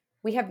there.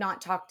 We have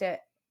not talked it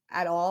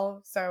at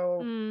all. So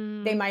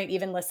they Mm. might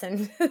even listen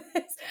to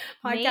this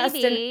podcast,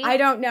 and Maybe. I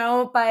don't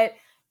know, but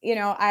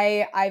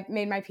I've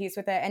made my peace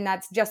with it, and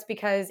that's just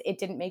because it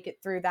didn't make it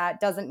through. That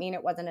doesn't mean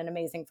it wasn't an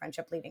amazing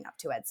friendship leading up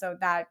to it. So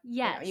that,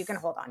 you can Yes.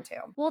 hold on to.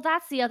 Well,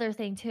 that's the other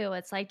thing too.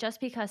 It's like just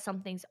because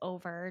something's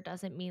over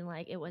doesn't mean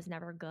like it was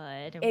never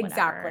good and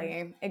whatever.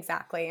 Exactly.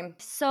 Exactly.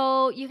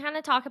 So you kind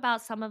of talk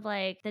about some of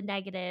like the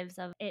negatives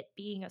of it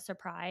being a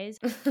surprise.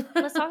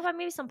 Let's talk about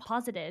maybe some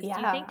positives. Do you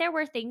think Yeah. there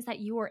were things that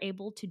you were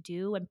able to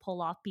do and pull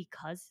off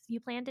because you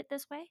planned it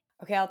this way?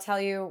 Okay, I'll tell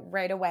you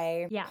right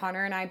away. Yeah.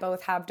 Connor and I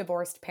both have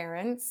divorced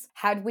parents.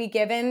 Had we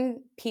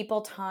given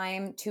people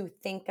time to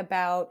think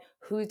about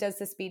who does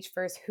the speech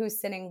first, who's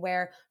sitting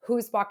where,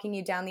 who's walking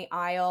you down the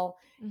aisle,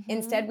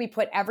 instead Mhm. we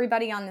put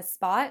everybody on the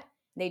spot.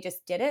 They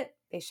just did it.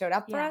 They showed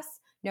up for Yeah. us.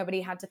 Nobody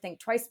had to think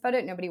twice about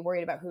it. Nobody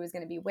worried about who was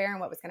going to be where and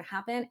what was going to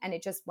happen. And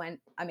it just went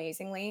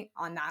amazingly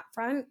on that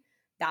front.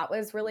 That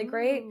was really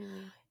great. Ooh.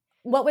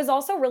 What was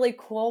also really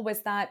cool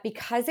was that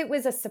because it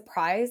was a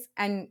surprise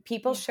and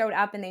people Yeah. showed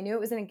up and they knew it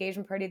was an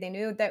engagement party, they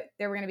knew that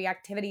there were going to be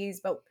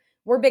activities, but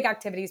we're big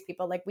activities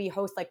people. Like we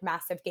host like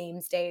massive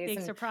games days Big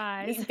and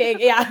surprise. big,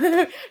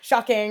 yeah,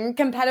 shocking,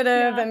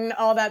 competitive Yeah. and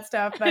all that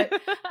stuff. But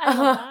I love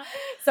uh, that.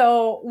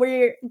 so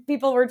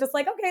people were just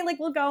like, okay, like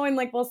we'll go and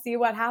like we'll see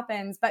what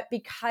happens. But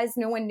because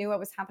no one knew what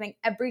was happening,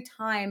 every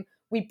time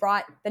we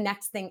brought the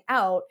next thing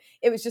out,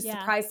 it was just Yeah.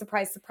 surprise,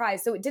 surprise,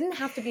 surprise. So it didn't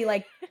have to be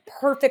like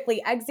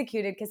perfectly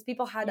executed because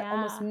people had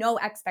almost Yeah. no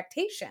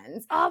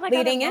expectations Oh my God, I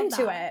leading love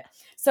into that. it.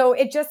 So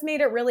it just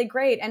made it really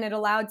great. And it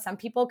allowed some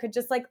people could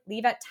just like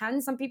leave at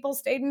 10. Some people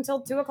stayed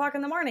until 2 o'clock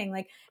in the morning.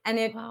 Like, and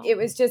it Wow.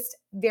 was just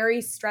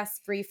very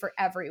stress-free for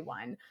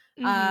everyone.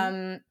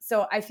 Mhm.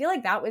 So I feel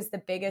like that was the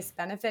biggest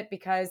benefit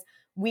because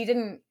we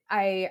didn't,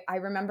 I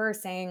remember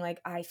saying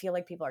like, I feel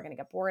like people are going to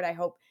get bored. I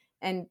hope.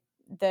 And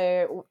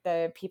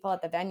the people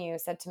at the venue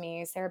said to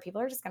me, Sarah,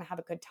 people are just going to have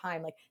a good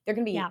time. Like they're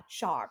going to be Yeah.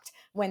 shocked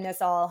when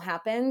this all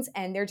happens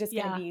and they're just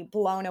going to Yeah. be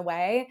blown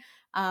away.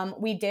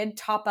 We did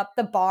top up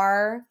the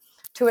bar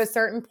to a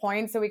certain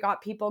point. So we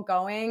got people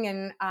going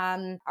and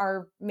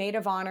our maid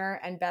of honor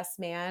and best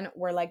man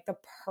were like the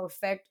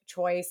perfect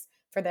choice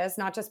for this,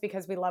 not just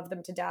because we love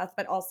them to death,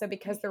 but also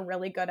because they're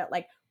really good at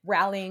like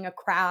rallying a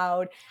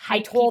crowd. I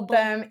Hype told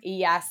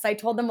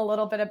people. them a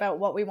little bit about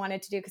what we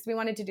wanted to do because we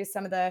wanted to do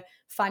some of the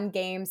fun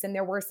games and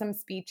there were some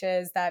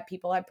speeches that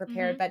people had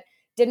prepared, Mhm. but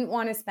didn't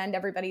want to spend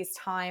everybody's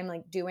time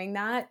like doing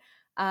that.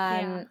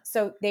 Yeah.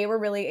 So they were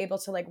really able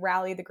to like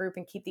rally the group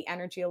and keep the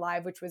energy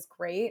alive, which was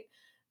great.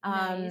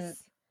 Um,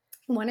 Nice.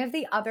 one of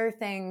the other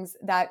things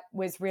that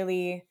was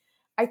really,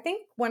 I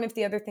think one of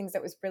the other things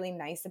that was really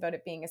nice about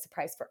it being a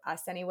surprise for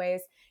us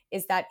anyways,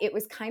 is that it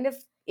was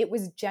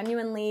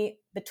genuinely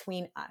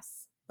between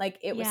us. Like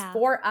it was Yeah.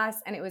 for us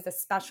and it was a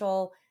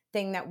special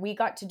thing that we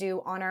got to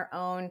do on our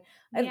own.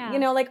 Yeah.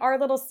 Like our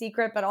little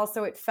secret, but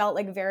also it felt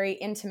like very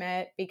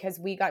intimate because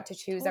we got to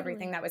choose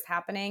everything Totally. that was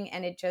happening.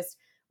 And it just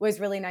was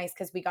really nice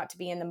because we got to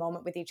be in the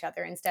moment with each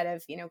other instead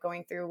of,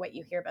 going through what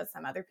you hear about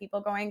some other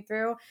people going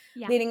through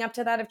Yeah. leading up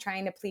to that of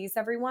trying to please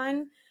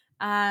everyone.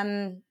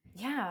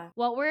 Yeah.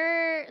 What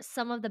were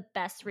some of the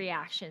best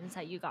reactions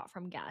that you got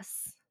from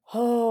guests?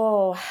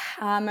 Oh,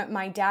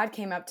 my dad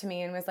came up to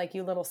me and was like,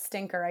 "You little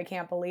stinker! I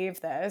can't believe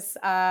this."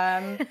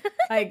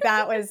 Like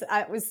that was,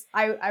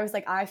 I was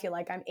like, I feel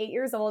like I'm 8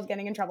 years old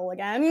getting in trouble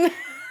again.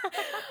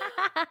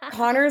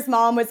 Connor's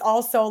mom was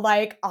also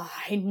like,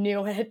 I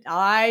knew it.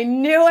 I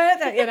knew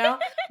it.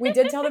 We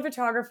did tell the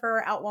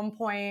photographer at one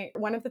point,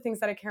 one of the things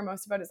that I care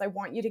most about is I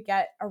want you to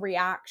get a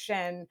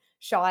reaction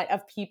shot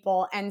of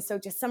people. And so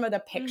just some of the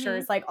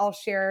pictures, Mhm. like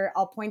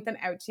I'll point them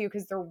out to you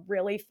because they're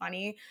really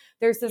funny.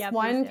 There's this Yeah, please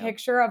one do.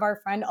 picture of our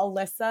friend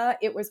Alyssa.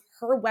 It was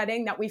her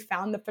wedding that we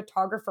found the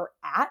photographer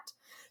at.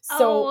 Oh,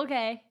 So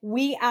okay.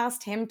 we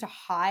asked him to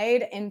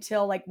hide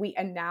until like we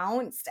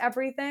announced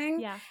everything.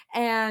 Yeah.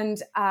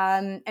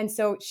 And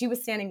so she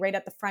was standing right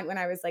at the front when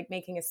I was like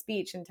making a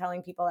speech and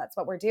telling people that's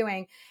what we're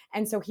doing.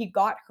 And so he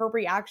got her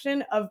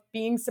reaction of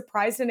being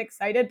surprised and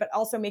excited, but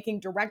also making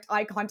direct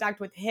eye contact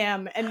with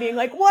him and being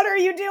like, "What are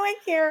you doing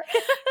here?"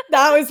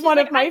 That was She's one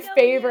like, of "I my know you."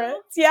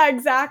 favorites. Yeah,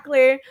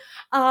 exactly.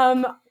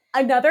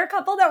 Another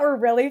couple that were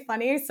really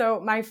funny. So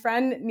my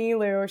friend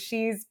Nilu,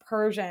 she's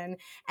Persian,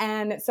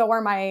 and so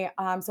are my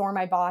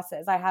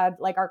bosses. I had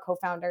like our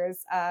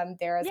co-founders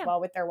there as Yeah.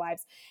 well with their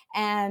wives,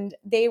 and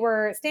they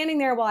were standing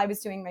there while I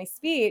was doing my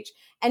speech,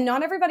 and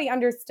not everybody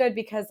understood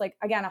because like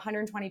again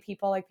 120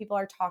 people, like people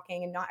are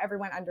talking and not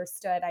everyone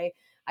understood.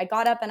 I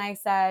got up and I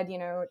said,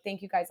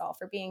 thank you guys all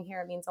for being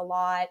here. It means a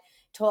lot.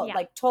 Told Yeah.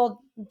 like told,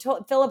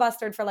 told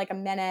filibustered for like a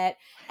minute.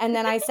 And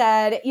then I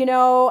said, and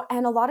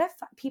a lot of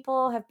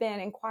people have been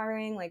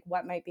inquiring like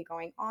what might be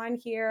going on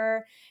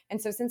here.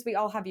 And so since we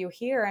all have you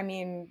here, I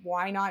mean,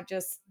 why not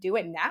just do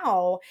it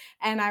now?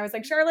 And I was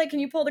like, Charlotte, can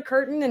you pull the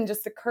curtain? And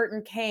just the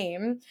curtain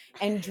came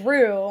and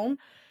drew.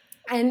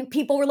 And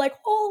people were like,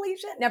 holy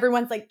shit. And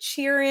everyone's like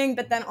cheering.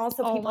 But then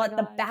also Oh people my at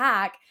the god.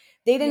 back,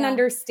 they didn't Yeah.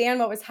 understand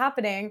what was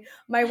happening.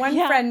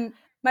 Yeah.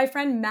 My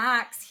friend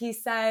Max, he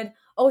said,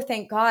 oh,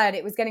 thank God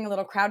it was getting a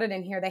little crowded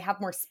in here. They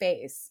have more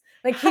space.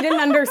 Like he didn't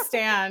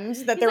understand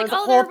that He's there like, was a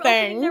 "Oh, whole they're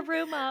opening the thing.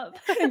 room up."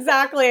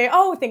 Exactly.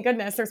 Oh, thank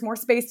goodness there's more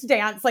space to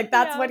dance. Like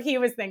that's Yeah. what he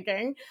was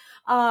thinking.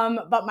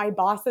 But my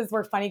bosses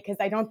were funny because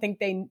I don't think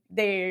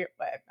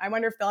I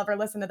wonder if they'll ever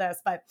listen to this,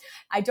 but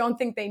I don't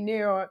think they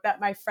knew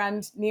that my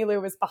friend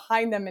Nilu was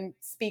behind them and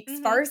speaks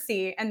Mhm.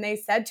 Farsi. And they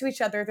said to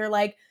each other, they're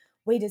like,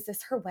 wait, is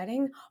this her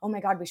wedding? Oh my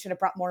God, we should have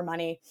brought more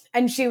money.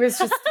 And she was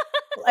just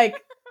like,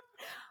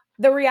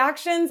 the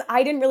reactions,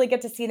 I didn't really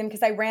get to see them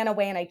because I ran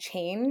away and I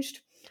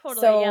changed.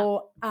 Totally, yep.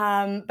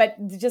 So, but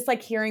just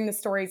like hearing the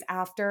stories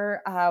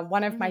after,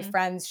 one of my Mhm.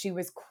 friends, she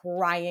was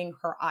crying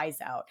her eyes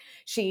out.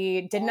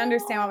 She didn't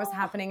understand what was Oh.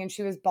 happening and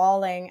she was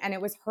bawling, and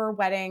it was her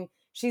wedding.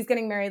 She's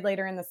getting married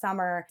later in the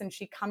summer. And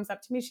she comes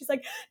up to me. She's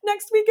like,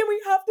 next weekend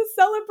we have to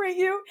celebrate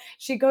you.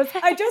 She goes,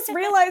 I just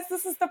realized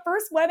this is the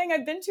first wedding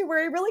I've been to where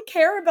I really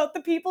care about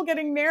the people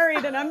getting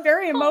married and I'm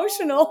very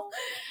emotional. Oh.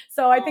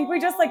 So I think we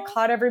just like Aw.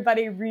 caught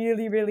everybody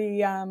really,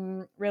 really,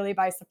 really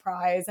by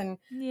surprise. And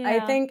Yeah. I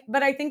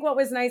think what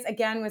was nice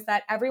again was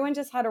that everyone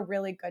just had a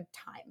really good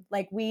time.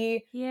 Like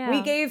we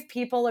Yeah. gave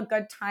people a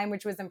good time,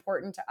 which was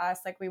important to us.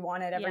 Like we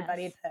wanted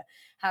everybody Yes. to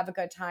have a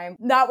good time.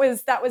 That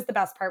was the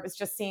best part, was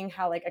just seeing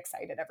how like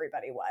excited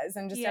everybody was,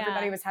 and just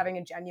everybody Yeah. was having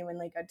a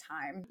genuinely good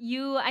time.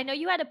 I know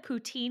you had a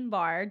poutine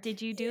bar.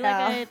 Did you do like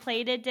Yeah. a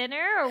plated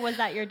dinner or was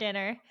that your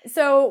dinner?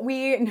 So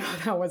no,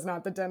 that was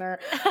not the dinner.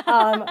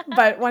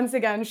 But once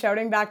again,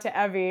 shouting back to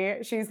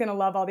Evie, she's gonna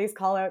love all these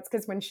call outs,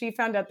 because when she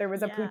found out there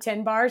was a Yeah.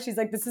 poutine bar, she's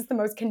like, this is the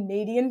most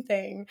Canadian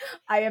thing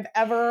I have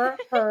ever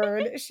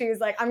heard. She's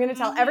like, I'm gonna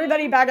tell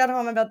everybody Mhm. back at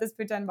home about this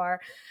poutine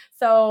bar.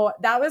 So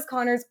that was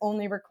Connor's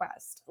only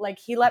request. Like,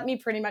 he let me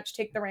pretty much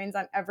take the reins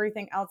on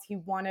everything else. He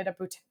wanted a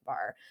poutine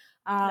bar.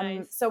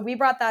 Nice. So we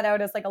brought that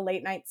out as like a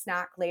late night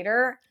snack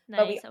later,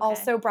 but we Nice. Okay.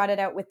 also brought it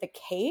out with the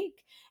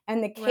cake,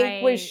 and the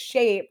cake was Right.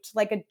 shaped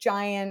like a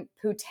giant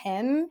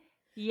poutine.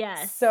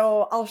 Yes.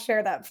 So I'll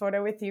share that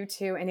photo with you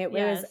too. And it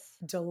was Yes.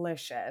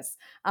 delicious.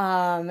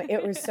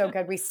 It was so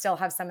good. We still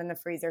have some in the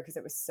freezer because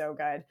it was so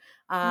good.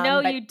 No,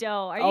 But you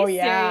don't. Are oh you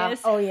yeah,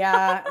 serious? oh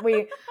yeah.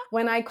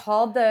 When I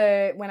called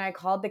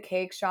the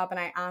cake shop and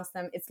I asked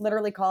them, it's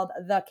literally called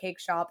The Cake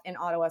Shop in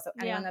Ottawa. So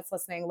anyone Yeah. that's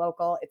listening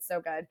local, it's so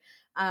good.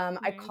 I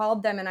Nice.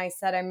 called them and I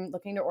said, I'm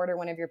looking to order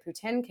one of your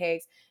poutine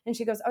cakes. And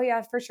she goes, oh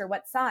yeah, for sure.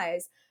 What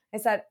size? I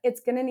said,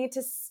 it's going to need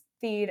to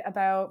feed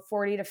about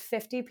 40 to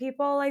 50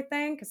 people, I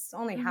think, because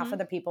only half of Mhm.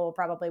 the people will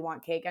probably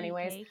want cake Eat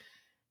anyways. cake.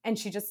 And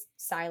she just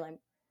silent.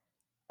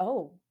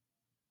 Oh,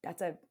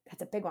 that's a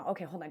big one.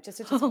 Okay, hold on.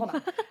 Just hold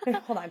on.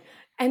 Hold on.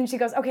 And she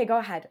goes, okay, go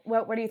ahead.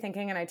 What are you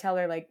thinking? And I tell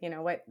her, like,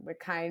 what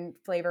kind,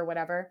 flavor,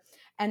 whatever.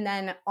 And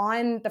then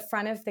on the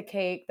front of the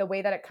cake, the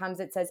way that it comes,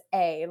 it says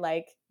A,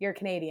 like, you're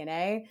Canadian,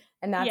 eh?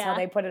 And that's how Yeah.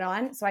 they put it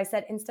on. So I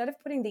said, instead of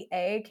putting the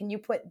A, can you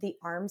put the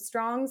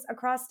Armstrongs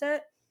across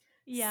it?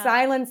 Yeah.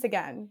 Silence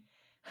again.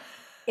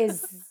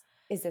 Is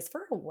this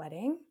for a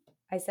wedding?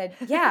 I said,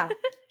 yeah.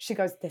 She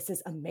goes, this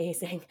is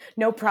amazing.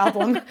 No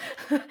problem.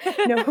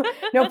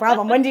 No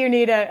problem. When do you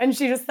need it? And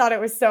she just thought it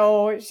was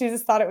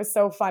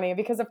so funny,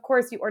 because of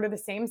course you order the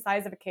same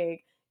size of a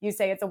cake. You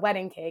say it's a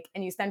wedding cake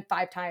and you spend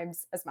 5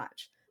 times as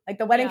much. Like,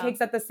 the wedding Yeah.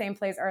 cakes at the same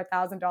place are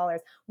 $1,000.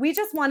 We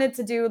just wanted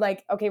to do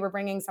like, okay, we're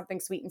bringing something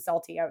sweet and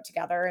salty out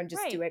together and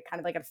just do Right. it kind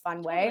of like in a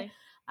fun way.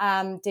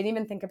 Totally. Didn't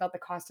even think about the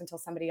cost until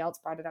somebody else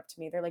brought it up to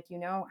me. They're like,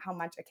 how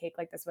much a cake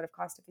like this would have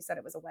cost if you said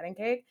it was a wedding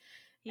cake?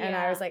 And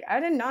I was Yeah. like, I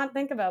did not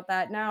think about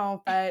that.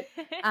 No, but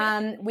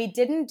we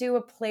didn't do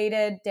a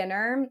plated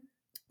dinner.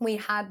 We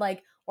had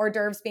like hors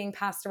d'oeuvres being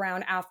passed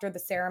around after the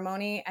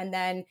ceremony, and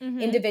then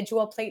Mhm.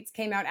 individual plates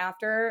came out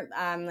after,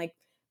 like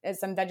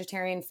some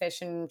vegetarian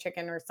fish and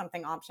chicken or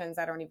something options.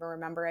 I don't even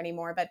remember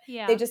anymore, but they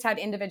Yeah. just had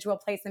individual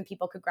plates and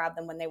people could grab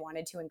them when they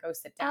wanted to and go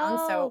sit down.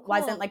 So Oh, it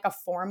wasn't cool. like a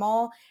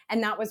formal.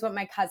 And that was what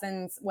my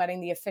cousin's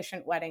wedding, the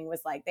efficient wedding,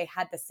 was like. They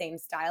had the same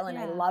style. And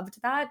I Yeah. loved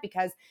that,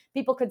 because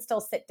people could still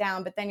sit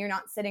down, but then you're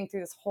not sitting through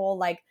this whole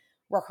like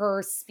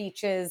rehearsed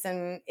speeches.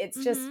 And it's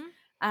just,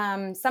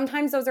 Mhm.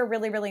 sometimes those are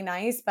really, really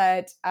nice,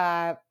 but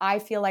I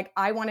feel like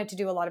I wanted to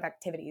do a lot of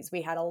activities.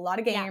 We had a lot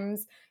of Yeah.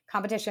 games,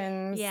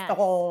 competitions, the Yes.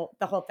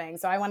 whole thing.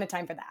 So I wanted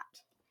time for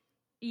that.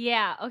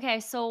 Yeah. Okay.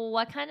 So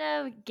what kind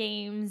of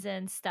games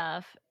and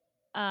stuff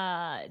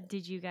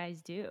did you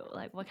guys do?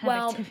 Like what kind of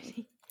Well,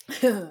 activity?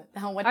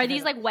 now what Are kind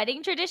these of like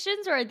wedding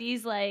traditions or are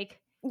these like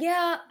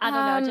yeah, I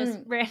don't know, just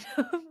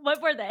random?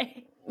 What were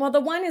they? well, the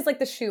one is like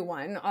the shoe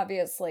one,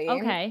 obviously.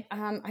 Okay.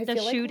 I The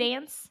feel like shoe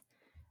dance?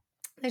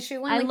 the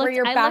shoe one, I like where looked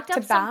you're I back looked to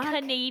up some back.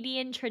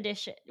 Canadian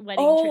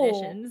wedding Oh,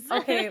 traditions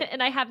okay.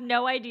 and I have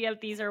no idea if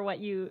these are what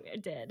you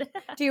did.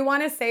 Do you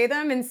want to say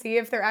them and see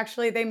if they're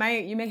actually,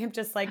 you may have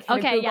just like hit a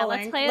Okay, yeah, Google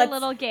let's link. play a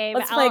little game.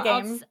 Let's play a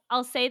game.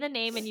 I'll say the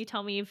name and you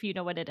tell me if you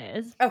know what it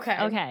is. Okay.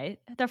 Okay.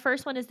 The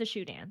first one is the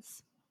shoe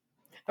dance.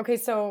 Okay,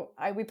 so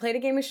we played a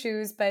game of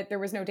shoes, but there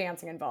was no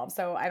dancing involved,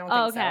 so I don't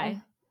Oh, think so. okay.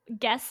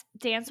 Guest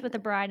dance with the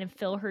bride and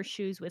fill her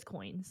shoes with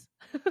coins.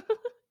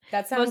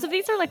 That Most sounds of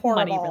these are like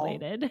money horrible.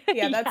 related.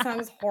 Yeah, that Yeah.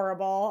 sounds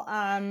horrible.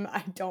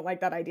 I don't like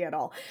that idea at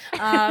all.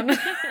 Um,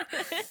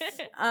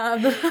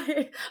 um,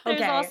 There's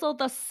okay. also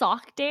the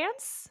sock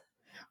dance.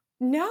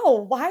 No,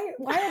 why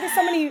are there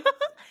so many?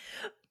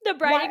 The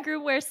bride Why? and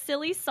groom wear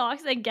silly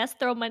socks and guests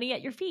throw money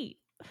at your feet.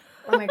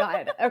 Oh my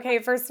God. Okay,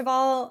 first of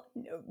all,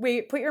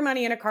 we put your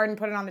money in a card and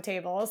put it on the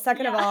table.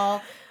 Second of Yeah.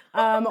 all,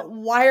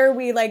 why are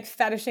we like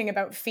fetishing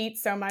about feet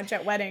so much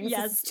at weddings? This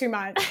is Yes. too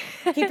much.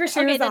 Keep your Okay,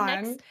 shoes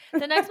on.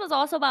 the next was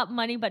also about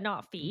money but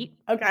not feet.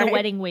 The Okay.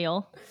 wedding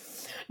wheel.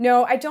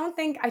 No, I don't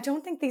think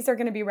these are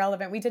going to be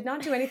relevant. We did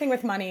not do anything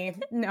with money.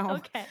 No.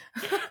 Okay.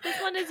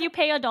 This one is you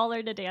pay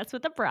 $1 to dance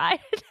with the bride.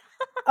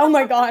 Oh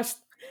my gosh.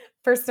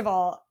 First of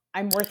all,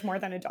 I'm worth more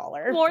than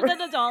 $1. More than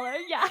 $1.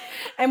 Yeah.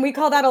 And we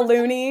call that a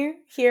loony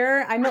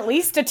here. I'm at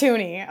least a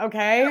toonie,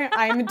 okay?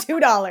 I'm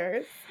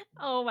 $2.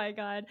 Oh my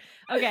god.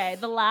 Okay,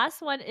 the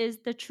last one is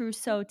the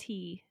trousseau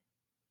tea.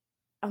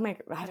 Oh my,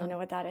 I I don't don't know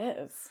what that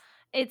is.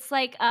 It's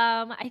like,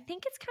 I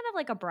think it's kind of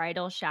like a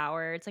bridal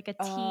shower. It's like a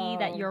tea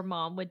that Oh. your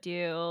mom would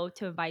do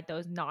to invite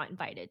those not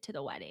invited to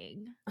the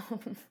wedding.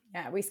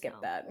 Yeah, we skipped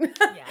So, that.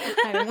 yeah.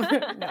 I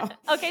don't no.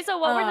 Okay, so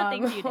what were the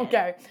things you did?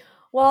 Okay.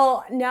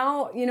 Well,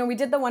 now, we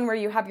did the one where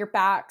you have your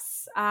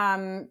backs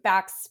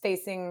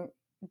facing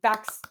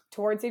backs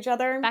towards each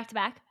other. Back to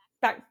back?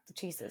 Back,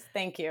 Jesus,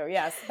 thank you.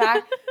 Yes,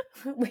 back.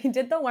 We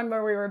did the one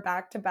where we were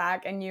back to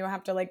back, and you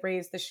have to like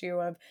raise the shoe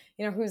of,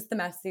 who's the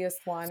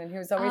messiest one and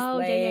who's always Oh,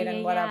 yeah, yeah, late yeah, and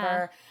yeah.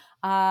 whatever.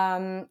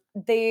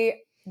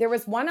 There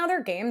was one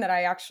other game that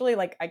I actually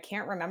like, I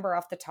can't remember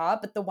off the top,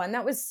 but the one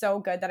that was so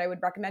good that I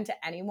would recommend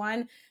to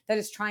anyone that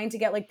is trying to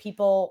get like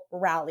people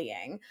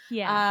rallying.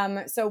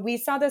 Yeah. So we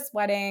saw this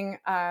wedding.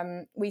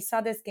 We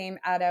saw this game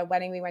at a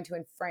wedding we went to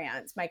in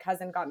France. My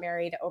cousin got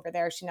married over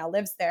there. She now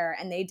lives there,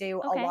 and they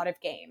do a Okay. lot of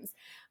games.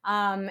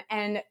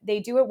 And they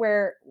do it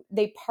where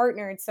they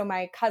partnered. So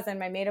my cousin,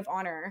 my maid of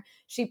honor,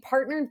 she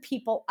partnered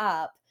people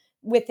up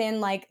within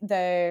like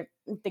the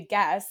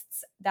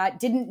guests that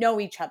didn't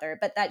know each other,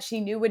 but that she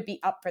knew would be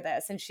up for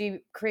this. And she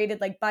created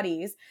like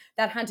buddies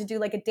that had to do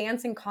like a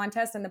dancing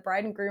contest, and the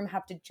bride and groom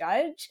have to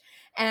judge.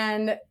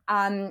 And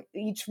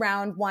each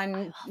round,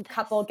 one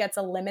couple gets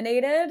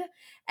eliminated,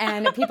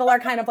 and people are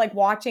kind of like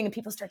watching, and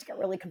people start to get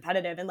really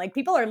competitive, and like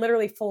people are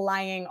literally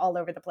flying all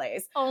over the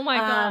place. Oh my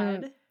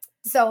God.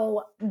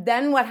 So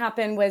then what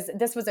happened was,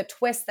 this was a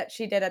twist that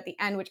she did at the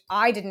end, which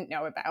I didn't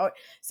know about.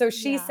 So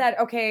she Yeah. said,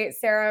 okay,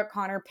 Sarah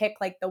Connor, pick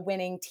like the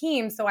winning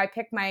team. So I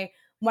picked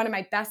one of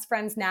my best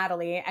friends,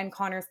 Natalie, and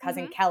Connor's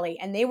cousin, Kelly.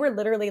 And they were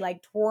literally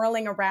like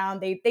twirling around.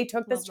 They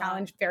took this Love that.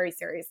 challenge very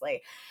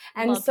seriously.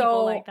 And Love people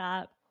so like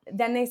that.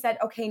 then they said,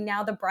 okay,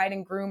 now the bride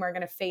and groom are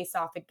going to face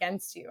off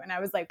against you. And I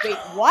was like, wait,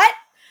 what?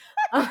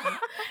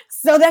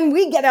 So then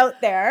we get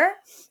out there,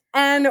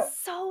 and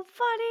So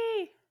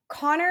funny.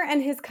 Connor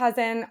and his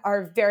cousin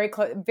are very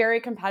close, very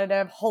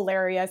competitive,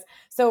 hilarious.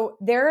 So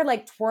they're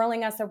like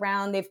twirling us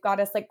around. They've got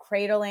us like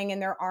cradling in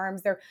their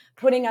arms. They're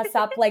putting us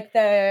up like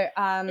the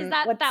Is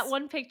that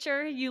one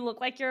picture you look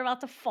like you're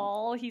about to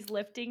fall? He's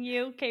lifting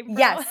you. Came from?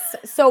 Yes.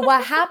 So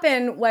what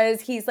happened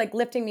was, he's like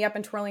lifting me up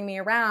and twirling me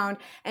around,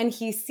 and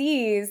he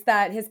sees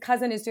that his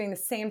cousin is doing the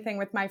same thing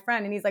with my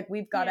friend, and he's like,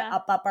 we've got to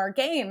up our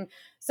game.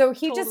 So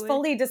he just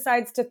fully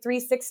decides to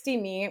 360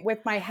 me with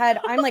my head.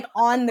 I'm like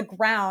on the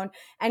ground,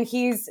 and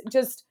he's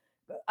just,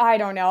 I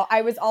don't know.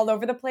 I was all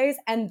over the place.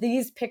 And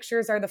these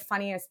pictures are the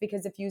funniest,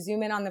 because if you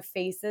zoom in on the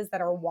faces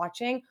that are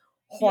watching,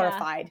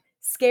 horrified,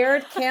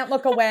 scared, can't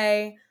look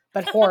away,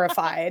 but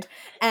horrified.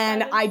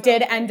 And I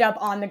did end up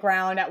on the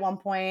ground at one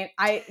point.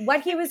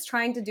 What he was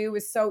trying to do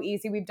was so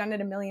easy. We've done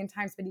it a million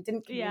times, but he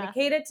didn't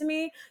communicate it to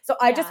me. So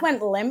I just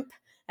went limp.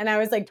 And I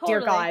was like,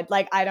 dear God,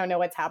 like, I don't know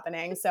what's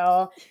happening.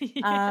 So,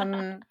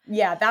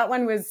 that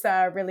one was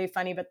really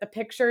funny. But the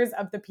pictures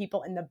of the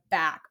people in the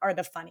back are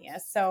the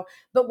funniest. So,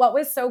 but what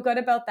was so good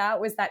about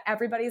that was that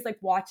everybody's like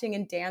watching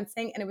and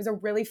dancing. And it was a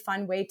really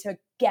fun way to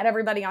get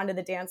everybody onto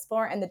the dance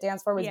floor. And the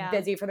dance floor was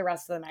busy for the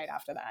rest of the night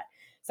after that.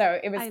 So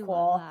it was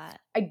cool.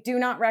 I do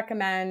not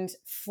recommend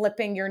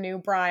flipping your new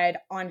bride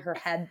on her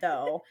head,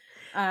 though,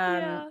 to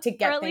get things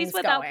going. Or at least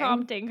without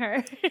prompting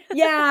her.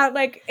 Yeah,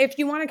 like if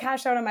you want to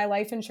cash out on my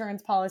life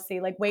insurance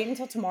policy, like wait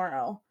until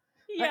tomorrow.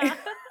 Yeah.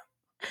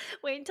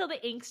 Wait until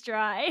the ink's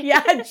dry.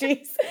 Yeah,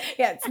 jeez.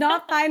 Yeah, it's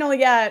not final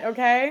yet,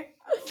 okay?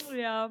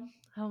 Yeah.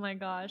 Oh my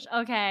gosh.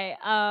 Okay.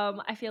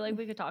 I feel like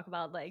we could talk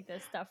about like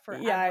this stuff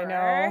forever.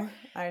 Yeah,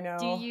 I know.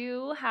 Do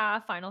you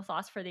have final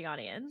thoughts for the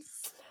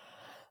audience?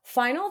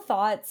 Final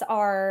thoughts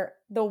are,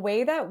 the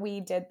way that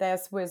we did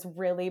this was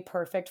really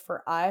perfect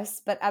for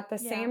us. But at the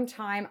same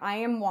time, I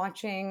am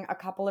watching a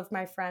couple of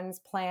my friends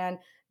plan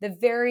the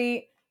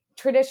very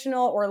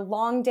traditional or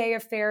long day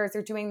affairs.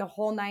 They're doing the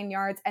whole 9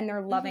 yards, and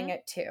they're loving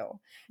it too.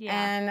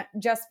 Yeah.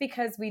 And just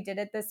because we did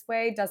it this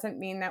way doesn't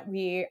mean that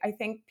I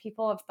think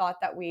people have thought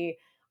that we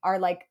are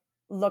like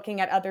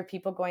looking at other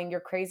people going, you're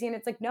crazy. And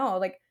it's like, no,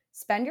 like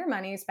spend your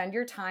money, spend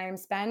your time,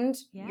 spend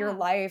your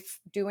life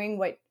doing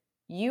what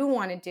you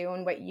want to do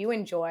and what you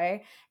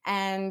enjoy.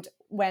 And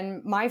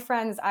when my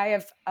friends, I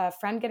have a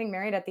friend getting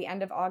married at the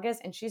end of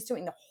August, and she's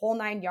doing the whole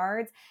 9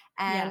 yards.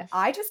 And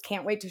I just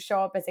can't wait to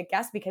show up as a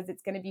guest, because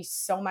it's going to be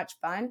so much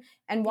fun.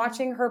 And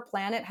watching her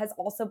plan it has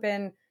also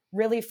been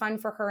really fun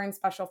for her and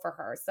special for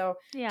her. So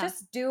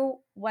just do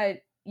what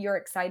you're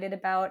excited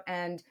about,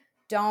 and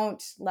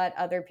don't let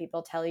other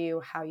people tell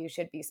you how you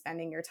should be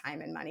spending your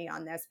time and money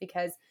on this,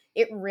 because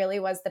it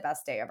really was the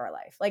best day of our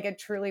life. Like it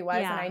truly was.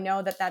 And I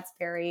know that that's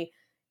very,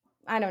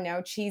 I don't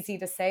know, cheesy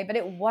to say, but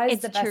it was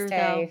the best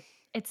day. Though.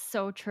 It's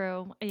so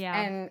true. Yeah.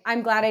 And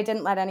I'm glad I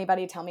didn't let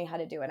anybody tell me how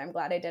to do it. I'm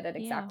glad I did it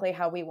exactly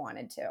how we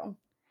wanted to.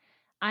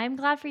 I'm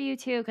glad for you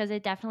too, because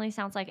it definitely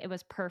sounds like it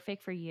was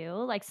perfect for you.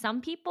 Like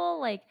some people,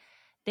 like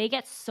they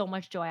get so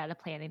much joy out of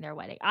planning their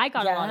wedding. I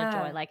got a lot of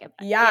joy. Like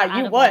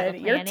you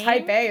would. You're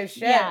type A as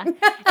shit. Yeah.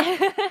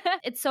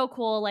 It's so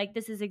cool. Like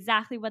this is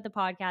exactly what the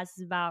podcast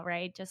is about,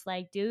 right? Just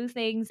like do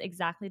things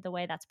exactly the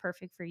way that's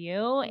perfect for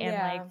you, and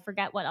like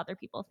forget what other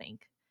people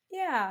think.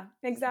 Yeah,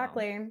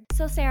 exactly.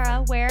 So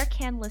Sarah, where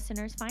can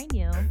listeners find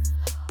you?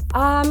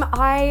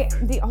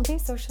 The only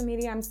social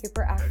media I'm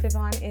super active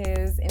on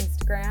is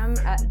Instagram.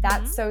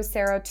 That's so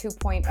Sarah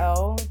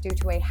 2.0 due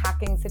to a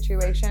hacking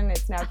situation.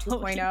 It's now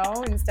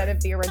 2.0 instead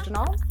of the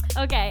original.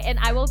 Okay, and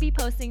I will be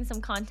posting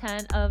some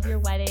content of your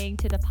wedding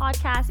to the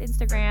podcast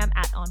Instagram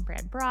at On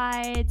Brand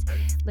Brides.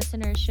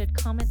 Listeners should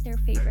comment their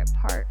favorite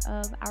part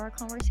of our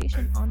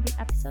conversation on the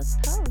episode's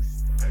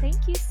post.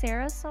 Thank you,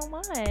 Sarah, so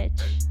much.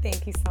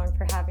 Thank you so much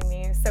for having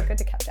me. So good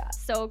to catch up.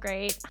 So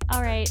great.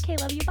 All right. Okay,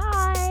 love you.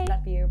 Bye.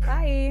 Love you.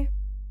 Bye.